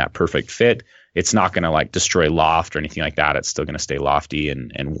getting that perfect fit, it's not going to like destroy loft or anything like that. It's still going to stay lofty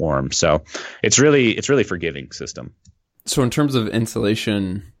and warm. So it's really forgiving system. So in terms of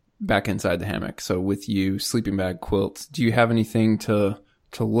insulation back inside the hammock, so with you sleeping bag quilts, do you have anything to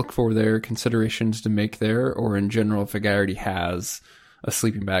look for there, considerations to make there, or in general, if a guy already has a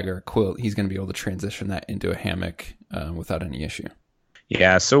sleeping bag or a quilt, he's going to be able to transition that into a hammock without any issue?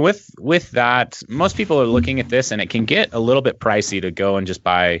 Yeah. So with that, most people are looking at this, and it can get a little bit pricey to go and just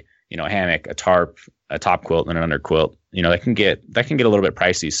buy, a hammock, a tarp, a top quilt, and an under quilt, that can get a little bit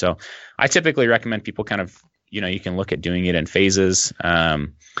pricey. So I typically recommend people kind of, you can look at doing it in phases.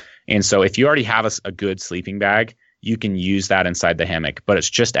 And so if you already have a good sleeping bag, you can use that inside the hammock, but it's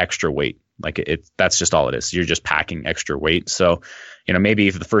just extra weight. Like that's just all it is. You're just packing extra weight. So, maybe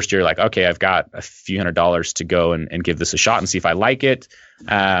if the first year, like, okay, I've got a few $100s to go and give this a shot and see if I like it.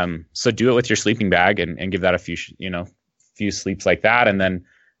 So do it with your sleeping bag and give that a few sleeps like that. And then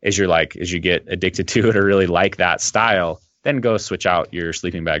as you get addicted to it or really like that style, then go switch out your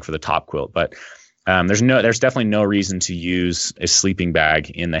sleeping bag for the top quilt. But there's definitely no reason to use a sleeping bag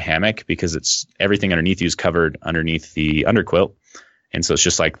in the hammock because it's everything underneath you is covered underneath the under quilt. And so it's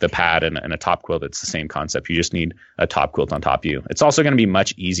just like the pad and a top quilt. It's the same concept. You just need a top quilt on top of you. It's also going to be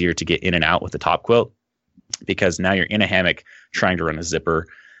much easier to get in and out with the top quilt because now you're in a hammock trying to run a zipper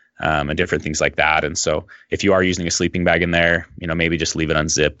and different things like that. And so if you are using a sleeping bag in there, maybe just leave it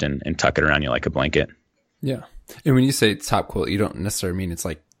unzipped and tuck it around you like a blanket. Yeah. And when you say top quilt, you don't necessarily mean it's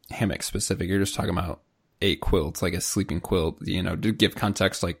like hammock specific. You're just talking about a quilt, like a sleeping quilt, to give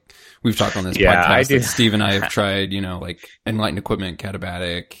context. Like we've talked on this podcast that Steve and I have tried, like Enlightened Equipment,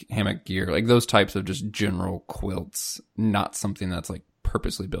 Catabatic, Hammock Gear, like those types of just general quilts, not something that's like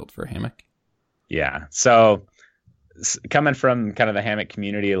purposely built for a hammock. Yeah. So coming from kind of the hammock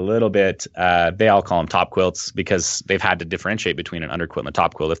community a little bit, they all call them top quilts because they've had to differentiate between an under quilt and a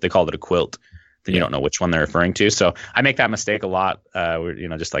top quilt. If they called it a quilt, then you don't know which one they're referring to. So I make that mistake a lot.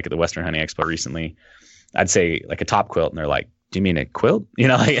 Just like at the Western Hunting Expo recently, I'd say like a top quilt and they're like, do you mean a quilt?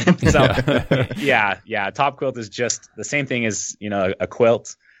 Top quilt is just the same thing as, a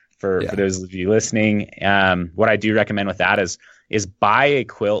quilt for those of you listening. What I do recommend with that is buy a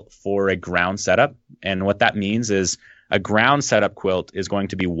quilt for a ground setup. And what that means is a ground setup quilt is going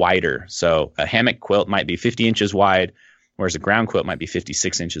to be wider. So a hammock quilt might be 50 inches wide, whereas a ground quilt might be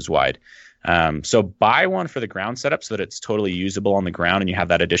 56 inches wide. So buy one for the ground setup so that it's totally usable on the ground and you have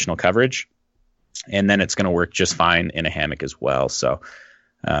that additional coverage. And then it's going to work just fine in a hammock as well. So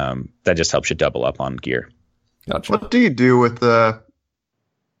that just helps you double up on gear. Gotcha. What do you do with the?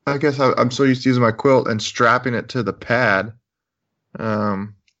 I guess I'm so used to using my quilt and strapping it to the pad.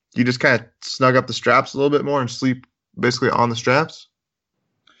 You just kind of snug up the straps a little bit more and sleep basically on the straps.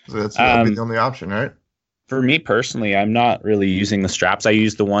 So that'd be the only option, right? For me personally, I'm not really using the straps. I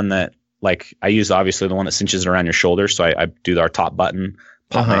use the one that obviously the one that cinches it around your shoulder. So I do our top button.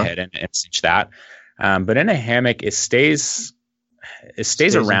 Pop my head in and cinch that. But in a hammock, it stays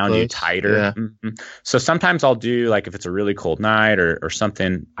around you tighter. Yeah. Mm-hmm. So sometimes I'll do, like, if it's a really cold night or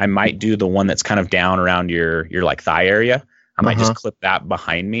something, I might do the one that's kind of down around your like thigh area. I might just clip that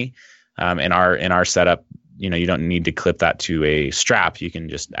behind me. In our setup, you don't need to clip that to a strap. You can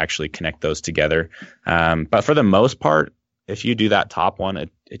just actually connect those together. But for the most part, if you do that top one,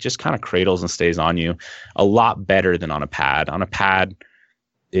 it just kind of cradles and stays on you a lot better than on a pad. On a pad,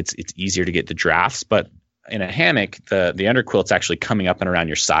 it's easier to get the drafts, but in a hammock, the underquilt's actually coming up and around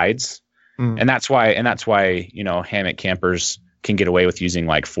your sides. And that's why, hammock campers can get away with using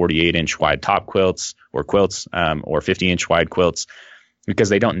like 48-inch wide top quilts or 50-inch wide quilts because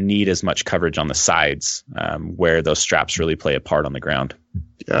they don't need as much coverage on the sides, where those straps really play a part on the ground.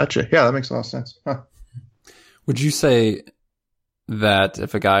 Gotcha. Yeah, that makes a lot of sense. Huh. Would you say that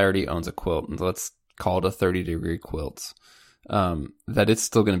if a guy already owns a quilt, and let's call it a 30-degree quilt, that it's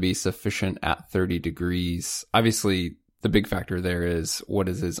still going to be sufficient at 30 degrees? Obviously, the big factor there is what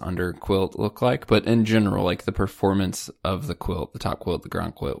does his under quilt look like? But in general, like the performance of the quilt, the top quilt, the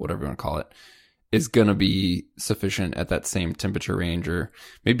ground quilt, whatever you want to call it, is going to be sufficient at that same temperature range, or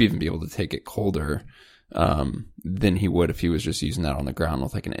maybe even be able to take it colder than he would if he was just using that on the ground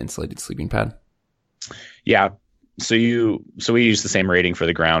with like an insulated sleeping pad. Yeah. So we use the same rating for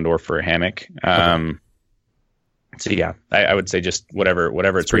the ground or for a hammock. Okay. So yeah, I would say just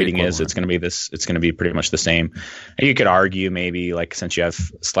whatever its rating is, it's going to be pretty much the same. And you could argue maybe, like, since you have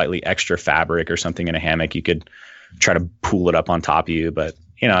slightly extra fabric or something in a hammock, you could try to pull it up on top of you, but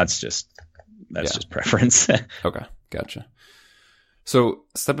it's just preference. Okay. Gotcha. So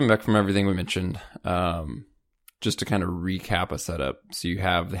stepping back from everything we mentioned, just to kind of recap a setup. So you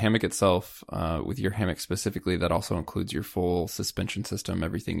have the hammock itself, with your hammock specifically, that also includes your full suspension system,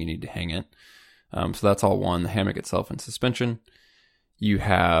 everything you need to hang it. So that's all one, the hammock itself and suspension. You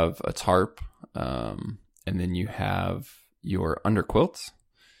have a tarp, and then you have your under quilts,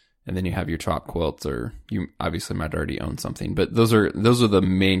 and then you have your top quilts, or you obviously might already own something, but those are the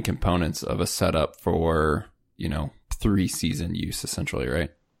main components of a setup for, 3-season use, essentially, right?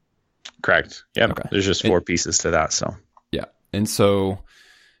 Correct. Yeah. Okay. There's just 4 pieces to that. So yeah. And so,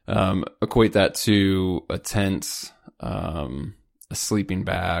 equate that to a tent, a sleeping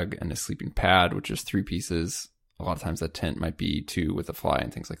bag and a sleeping pad, which is 3 pieces. A lot of times that tent might be 2 with a fly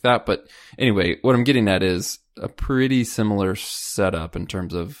and things like that. But anyway, what I'm getting at is a pretty similar setup in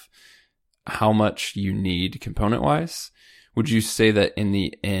terms of how much you need component wise. Would you say that in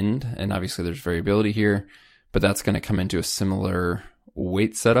the end, and obviously there's variability here, but that's going to come into a similar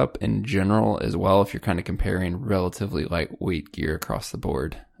weight setup in general as well, if you're kind of comparing relatively lightweight gear across the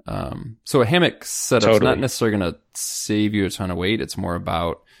board? So a hammock setup's not necessarily going to save you a ton of weight. It's more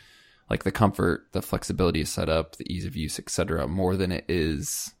about like the comfort, the flexibility of setup, the ease of use, etc., more than it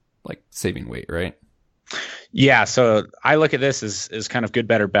is like saving weight, right? Yeah, so I look at this as kind of good,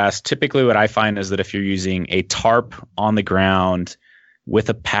 better, best. Typically what I find is that if you're using a tarp on the ground with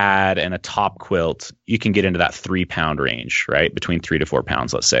a pad and a top quilt, you can get into that 3-pound range, right? Between 3 to 4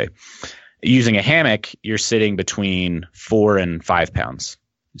 pounds, let's say. Using a hammock, you're sitting between 4 and 5 pounds.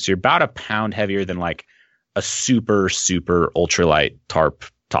 So you're about a pound heavier than like a super, super ultralight tarp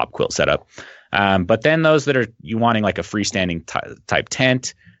top quilt setup. But then those that are you wanting like a freestanding type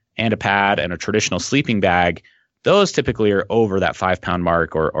tent and a pad and a traditional sleeping bag, those typically are over that 5-pound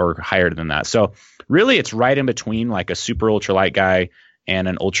mark or higher than that. So really it's right in between like a super ultralight guy and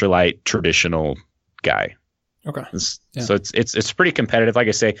an ultralight traditional guy. Okay. Yeah. So it's pretty competitive. Like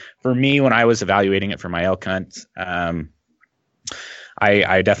I say, for me, when I was evaluating it for my elk hunt,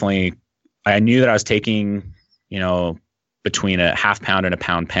 I definitely knew that I was taking, between a 1/2 pound and a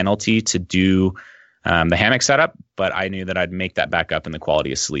pound penalty to do the hammock setup, but I knew that I'd make that back up in the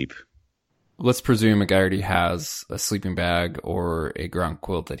quality of sleep. Let's presume a guy already has a sleeping bag or a ground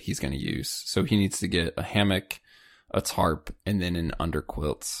quilt that he's going to use. So he needs to get a hammock, a tarp, and then an under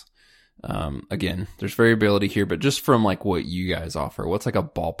quilts. Again, there's variability here, but just from like what you guys offer, what's like a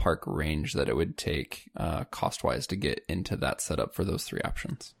ballpark range that it would take cost-wise to get into that setup for those 3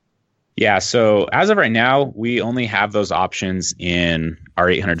 options? Yeah, so as of right now, we only have those options in our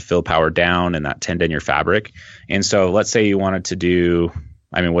 800 fill power down and that 10 denier fabric. And so let's say you wanted to do,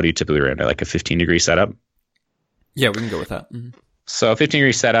 what do you typically run? Like a 15-degree setup? Yeah, we can go with that. Mm-hmm. So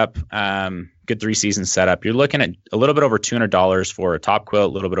 15-degree setup, good 3-season setup. You're looking at a little bit over $200 for a top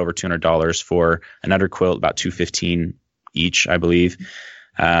quilt, a little bit over $200 for an under quilt, about $215 each, I believe.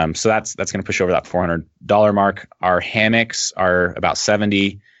 So that's going to push over that $400 mark. Our hammocks are about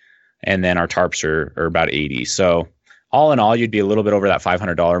 $70. And then our tarps are about $80. So all in all, you'd be a little bit over that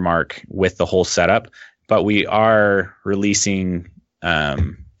 $500 mark with the whole setup. But we are releasing.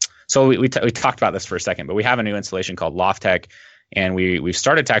 So we talked about this for a second, but we have a new installation called LoftTech, and we've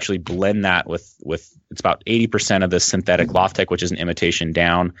started to actually blend that with it's about 80% of the synthetic LoftTech, which is an imitation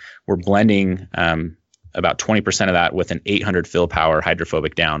down. We're blending about 20% of that with an 800 fill power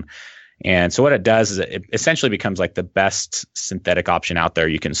hydrophobic down. And so what it does is it essentially becomes like the best synthetic option out there.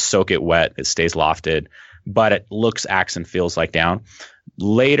 You can soak it wet. It stays lofted, but it looks, acts, and feels like down.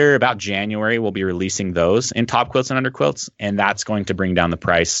 Later, about January, we'll be releasing those in top quilts and under quilts, and that's going to bring down the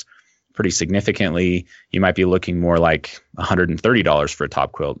price pretty significantly. You might be looking more like $130 for a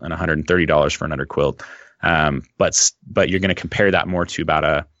top quilt and $130 for an under quilt. But you're going to compare that more to about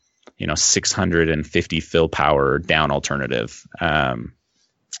a 650 fill power down alternative.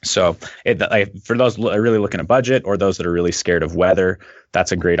 So for those really looking at budget or those that are really scared of weather,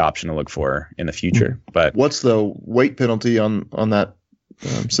 that's a great option to look for in the future. But what's the weight penalty on that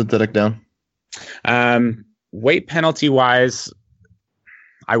synthetic down? Weight penalty wise,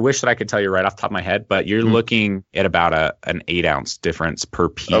 I wish that I could tell you right off the top of my head, but you're looking at about an 8-ounce difference per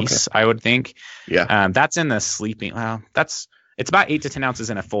piece, okay. I would think. Yeah. That's in the sleeping. Well, it's about 8 to 10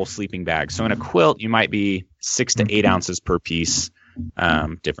 ounces in a full sleeping bag. So in a quilt, you might be 6 to 8 ounces per piece.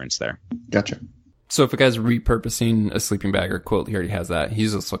 Difference there. Gotcha. So if a guy's repurposing a sleeping bag or quilt, he already has that.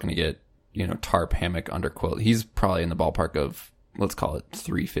 He's just looking to get, tarp, hammock, under quilt. He's probably in the ballpark of, let's call it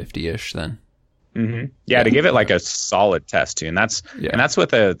 $350-ish then. Mm-hmm. Yeah, to give it like a solid test too, and that's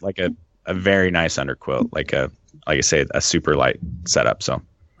with a very nice under quilt, like I say, a super light setup. So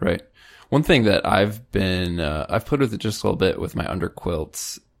right. One thing that I've played with it just a little bit with my under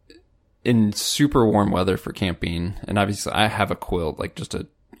quilts in super warm weather for camping, and obviously I have a quilt, like just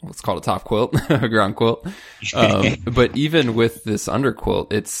let's call it a top quilt, a ground quilt. But even with this under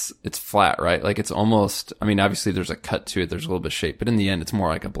quilt, it's flat, right? Like it's almost, obviously there's a cut to it, there's a little bit of shape, but in the end, it's more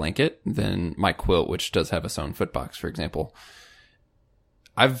like a blanket than my quilt, which does have its own footbox, for example.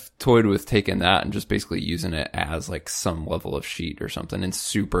 I've toyed with taking that and just basically using it as like some level of sheet or something, and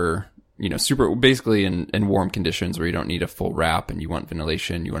super basically in warm conditions where you don't need a full wrap and you want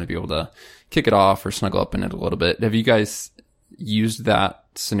ventilation, you want to be able to kick it off or snuggle up in it a little bit. Have you guys used that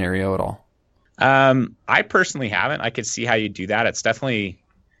scenario at all? I personally haven't. I could see how you do that.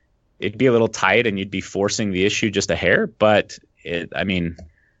 It'd be a little tight and you'd be forcing the issue just a hair, but I mean,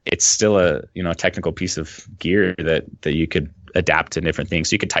 it's still a technical piece of gear that you could adapt to different things.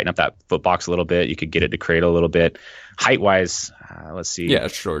 So you could tighten up that foot box a little bit. You could get it to cradle a little bit. Height wise, let's see. Yeah,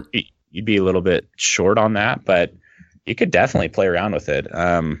 it's short. You'd be a little bit short on that, but you could definitely play around with it.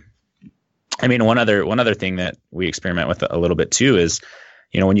 I mean, one other thing that we experiment with a little bit too is,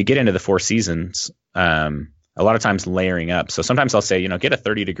 when you get into the 4 seasons, a lot of times layering up. So sometimes I'll say, get a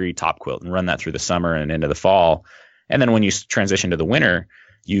 30-degree top quilt and run that through the summer and into the fall. And then when you transition to the winter,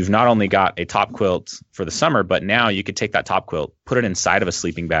 you've not only got a top quilt for the summer, but now you could take that top quilt, put it inside of a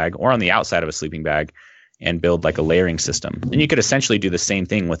sleeping bag or on the outside of a sleeping bag and build like a layering system. And you could essentially do the same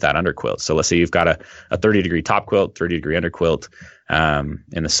thing with that underquilt. So let's say you've got a 30-degree top quilt, 30-degree underquilt.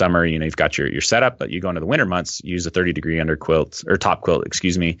 In the summer, you've got your setup, but you go into the winter months, use a 30-degree underquilt or top quilt,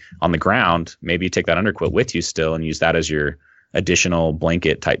 on the ground. Maybe you take that underquilt with you still and use that as your additional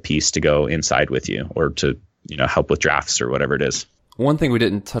blanket type piece to go inside with you or to, help with drafts or whatever it is. One thing we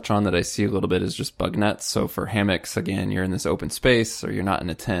didn't touch on that I see a little bit is just bug nets. So for hammocks, again, you're in this open space or you're not in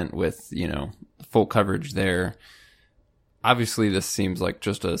a tent with, full coverage there. Obviously, this seems like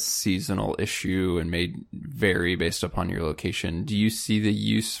just a seasonal issue and may vary based upon your location. Do you see the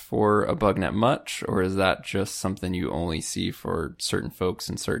use for a bug net much, or is that just something you only see for certain folks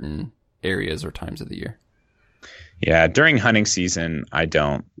in certain areas or times of the year? Yeah, during hunting season, I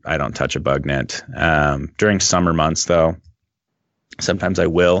don't touch a bug net. During summer months, though, sometimes I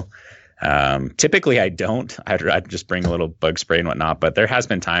will. Typically, I don't. I'd just bring a little bug spray and whatnot. But there has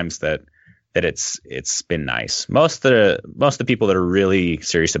been times that it's been nice. Most of the people that are really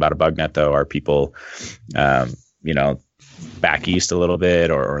serious about a bug net, though, are people, back east a little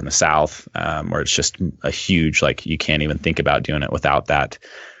bit or in the south, where it's just a huge, like, you can't even think about doing it without that.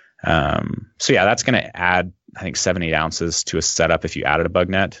 So yeah, that's going to add, I think, 7-8 ounces to a setup if you added a bug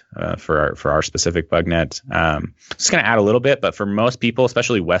net for our specific bug net. It's going to add a little bit, but for most people,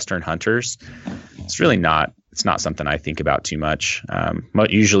 especially Western hunters, it's not something I think about too much.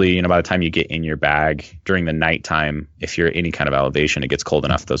 Usually, by the time you get in your bag during the nighttime, if you're at any kind of elevation, it gets cold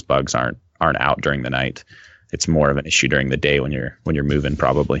enough. Those bugs aren't out during the night. It's more of an issue during the day when you're moving,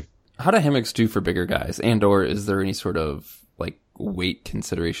 probably. How do hammocks do for bigger guys? And or is there any sort of like weight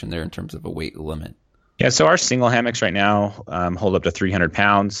consideration there in terms of a weight limit? Yeah, so our single hammocks right now hold up to 300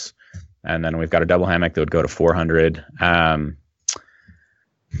 pounds. And then we've got a double hammock that would go to 400.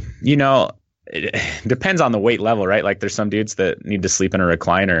 It depends on the weight level, right? Like there's some dudes that need to sleep in a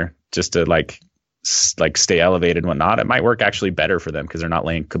recliner just to like stay elevated and whatnot. It might work actually better for them because they're not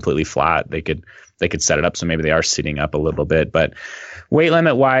laying completely flat. They could set it up so maybe they are sitting up a little bit. But weight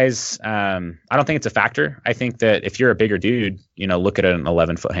limit wise, I don't think it's a factor. I think that if you're a bigger dude, look at an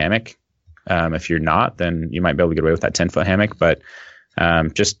 11-foot hammock. If you're not, then you might be able to get away with that 10-foot hammock. But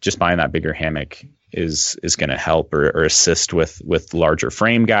just buying that bigger hammock is going to help or assist with larger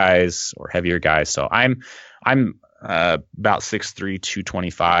frame guys or heavier guys. So I'm about 6'3",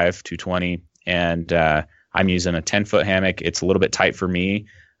 225, 220, and I'm using a 10-foot hammock. It's a little bit tight for me.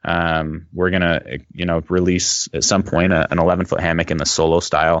 We're gonna release at some point an 11-foot hammock in the solo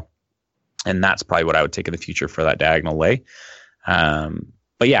style, and that's probably what I would take in the future for that diagonal lay.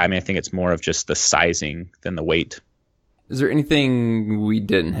 But yeah, I mean, I think it's more of just the sizing than the weight. Is there anything we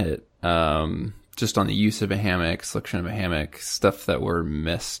didn't hit? Just on the use of a hammock, selection of a hammock, stuff that were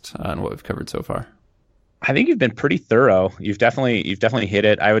missed on what we've covered so far? I think you've been pretty thorough. You've definitely hit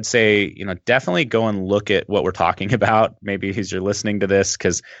it. I would say, definitely go and look at what we're talking about, maybe as you're listening to this,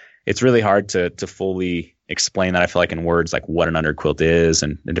 because it's really hard to fully explain that, I feel like, in words, like what an underquilt is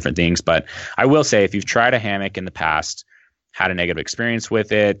and different things. But I will say, if you've tried a hammock in the past, had a negative experience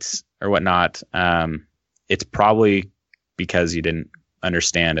with it or whatnot, it's probably because you didn't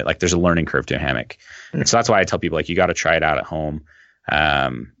understand it. Like there's a learning curve to a hammock. And so that's why I tell people, like, you got to try it out at home,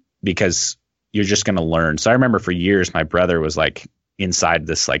 because you're just going to learn. So I remember for years, my brother was like inside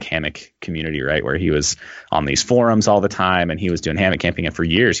this like hammock community, right? Where he was on these forums all the time and he was doing hammock camping. And for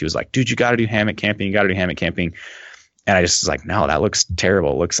years he was like, dude, you got to do hammock camping. You got to do hammock camping. And I just was like, no, that looks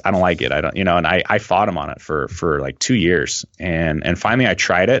terrible. I don't like it. I don't, and I fought him on it for like 2 years. And finally I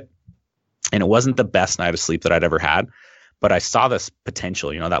tried it, and it wasn't the best night of sleep that I'd ever had, but I saw this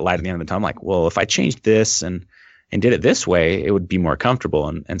potential, that light at the end of the tunnel. I'm like, well, if I changed this and did it this way, it would be more comfortable.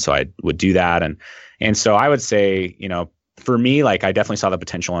 And so I would do that. And so I would say, for me, like, I definitely saw the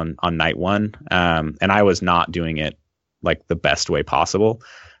potential on night one. And I was not doing it like the best way possible.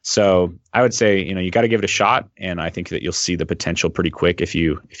 So I would say, you got to give it a shot. And I think that you'll see the potential pretty quick if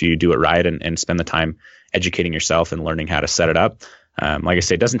you do it right and spend the time educating yourself and learning how to set it up. Like I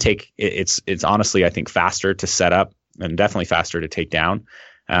say, it doesn't take, it's honestly, I think, faster to set up and definitely faster to take down.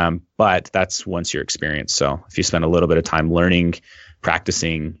 But that's once you're experienced. So if you spend a little bit of time learning,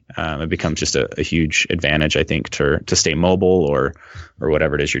 practicing, it becomes just a huge advantage, I think, to stay mobile or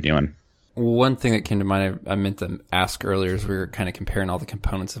whatever it is you're doing. One thing that came to mind, I meant to ask earlier, is we were kind of comparing all the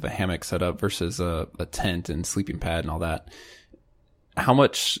components of a hammock setup versus a tent and sleeping pad and all that. How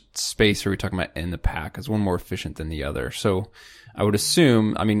much space are we talking about in the pack? Is one more efficient than the other? So I would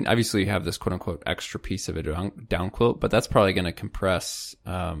assume, I mean, obviously you have this quote unquote extra piece of a down quilt, but that's probably going to compress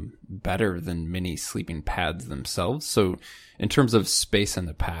better than many sleeping pads themselves. So in terms of space in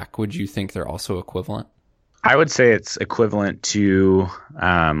the pack, would you think they're also equivalent? I would say it's equivalent to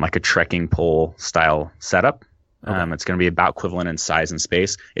like a trekking pole style setup. Okay. It's going to be about equivalent in size and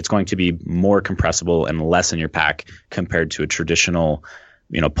space. It's going to be more compressible and less in your pack compared to a traditional,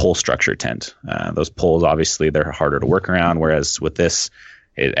 pole structure tent. Those poles, obviously, they're harder to work around. Whereas with this,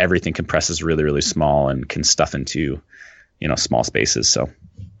 everything compresses really, really small and can stuff into, small spaces. So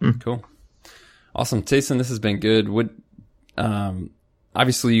cool, awesome, Jason. This has been good.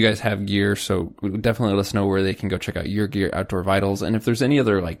 Obviously, you guys have gear, so definitely let us know where they can go check out your gear, Outdoor Vitals. And if there's any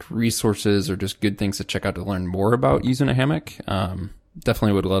other like resources or just good things to check out to learn more about using a hammock,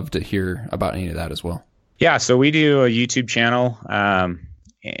 definitely would love to hear about any of that as well. Yeah, so we do a YouTube channel.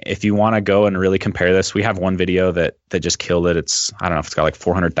 If you want to go and really compare this, we have one video that just killed it. I don't know if it's got like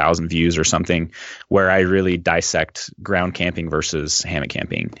 400,000 views or something, where I really dissect ground camping versus hammock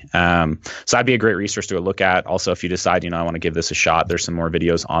camping. So that'd be a great resource to look at. Also, if you decide, I want to give this a shot, there's some more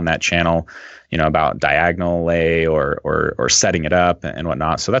videos on that channel, about diagonal lay or setting it up and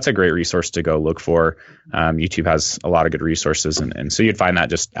whatnot. So that's a great resource to go look for. YouTube has a lot of good resources. And so you'd find that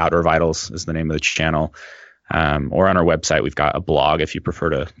just Outdoor Vitals is the name of the channel. Or on our website, we've got a blog if you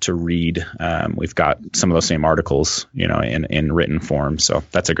prefer to read. We've got some of those same articles, in written form. So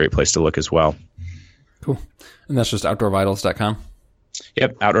that's a great place to look as well. Cool. And that's just outdoorvitals.com?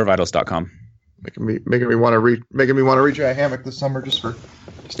 Yep, outdoorvitals.com. Making me want to reach a hammock this summer just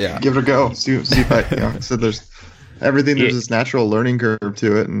give it a go. See if I so there's everything. There's this natural learning curve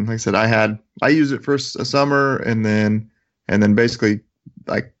to it, and like I said, I used it for a summer, and then basically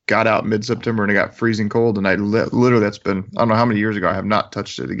I got out mid-September and it got freezing cold, and I literally, that's been, I don't know how many years ago, I have not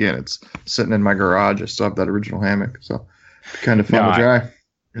touched it again. It's sitting in my garage. I still have that original hammock, so kind of fun to try.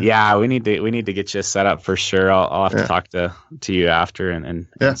 Yeah, we need to get you set up for sure. I'll have to talk to you after and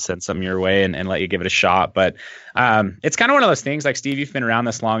send something your way and let you give it a shot. But it's kind of one of those things, like, Steve, you've been around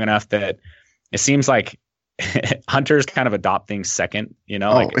this long enough that it seems like hunters kind of adopt things second,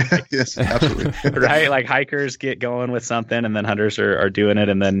 yes, absolutely. Right? Like hikers get going with something and then hunters are doing it,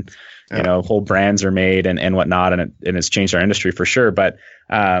 and then, whole brands are made and whatnot. And it's changed our industry for sure. But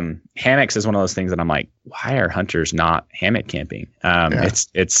hammocks is one of those things that I'm like, why are hunters not hammock camping?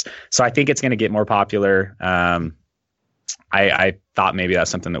 So I think it's going to get more popular. I thought maybe that's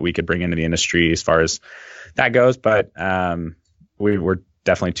something that we could bring into the industry as far as that goes, but we're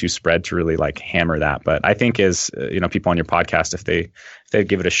definitely too spread to really like hammer that. But I think as people on your podcast, if they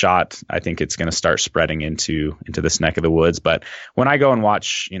give it a shot, I think it's going to start spreading into this neck of the woods. But when I go and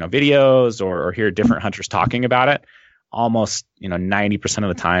watch videos or hear different hunters talking about it, almost 90%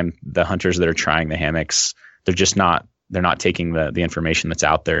 of the time, the hunters that are trying the hammocks, they're not taking the information that's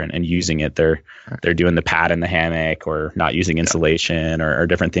out there and using it. They're doing the pad in the hammock or not using insulation or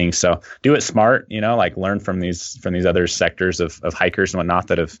different things. So do it smart, like learn from these other sectors of hikers and whatnot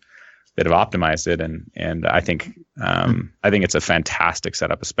that have optimized it. And I think it's a fantastic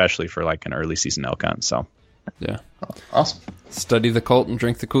setup, especially for like an early season elk hunt. So yeah. Awesome. Study the cult and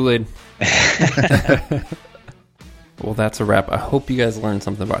drink the Kool-Aid. Well, that's a wrap. I hope you guys learned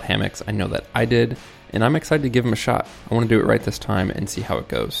something about hammocks. I know that I did. And I'm excited to give them a shot. I want to do it right this time and see how it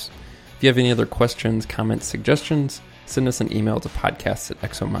goes. If you have any other questions, comments, suggestions, send us an email to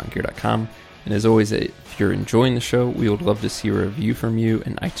podcasts@exomountgear.com. And as always, if you're enjoying the show, we would love to see a review from you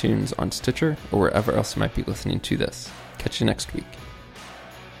in iTunes, on Stitcher, or wherever else you might be listening to this. Catch you next week.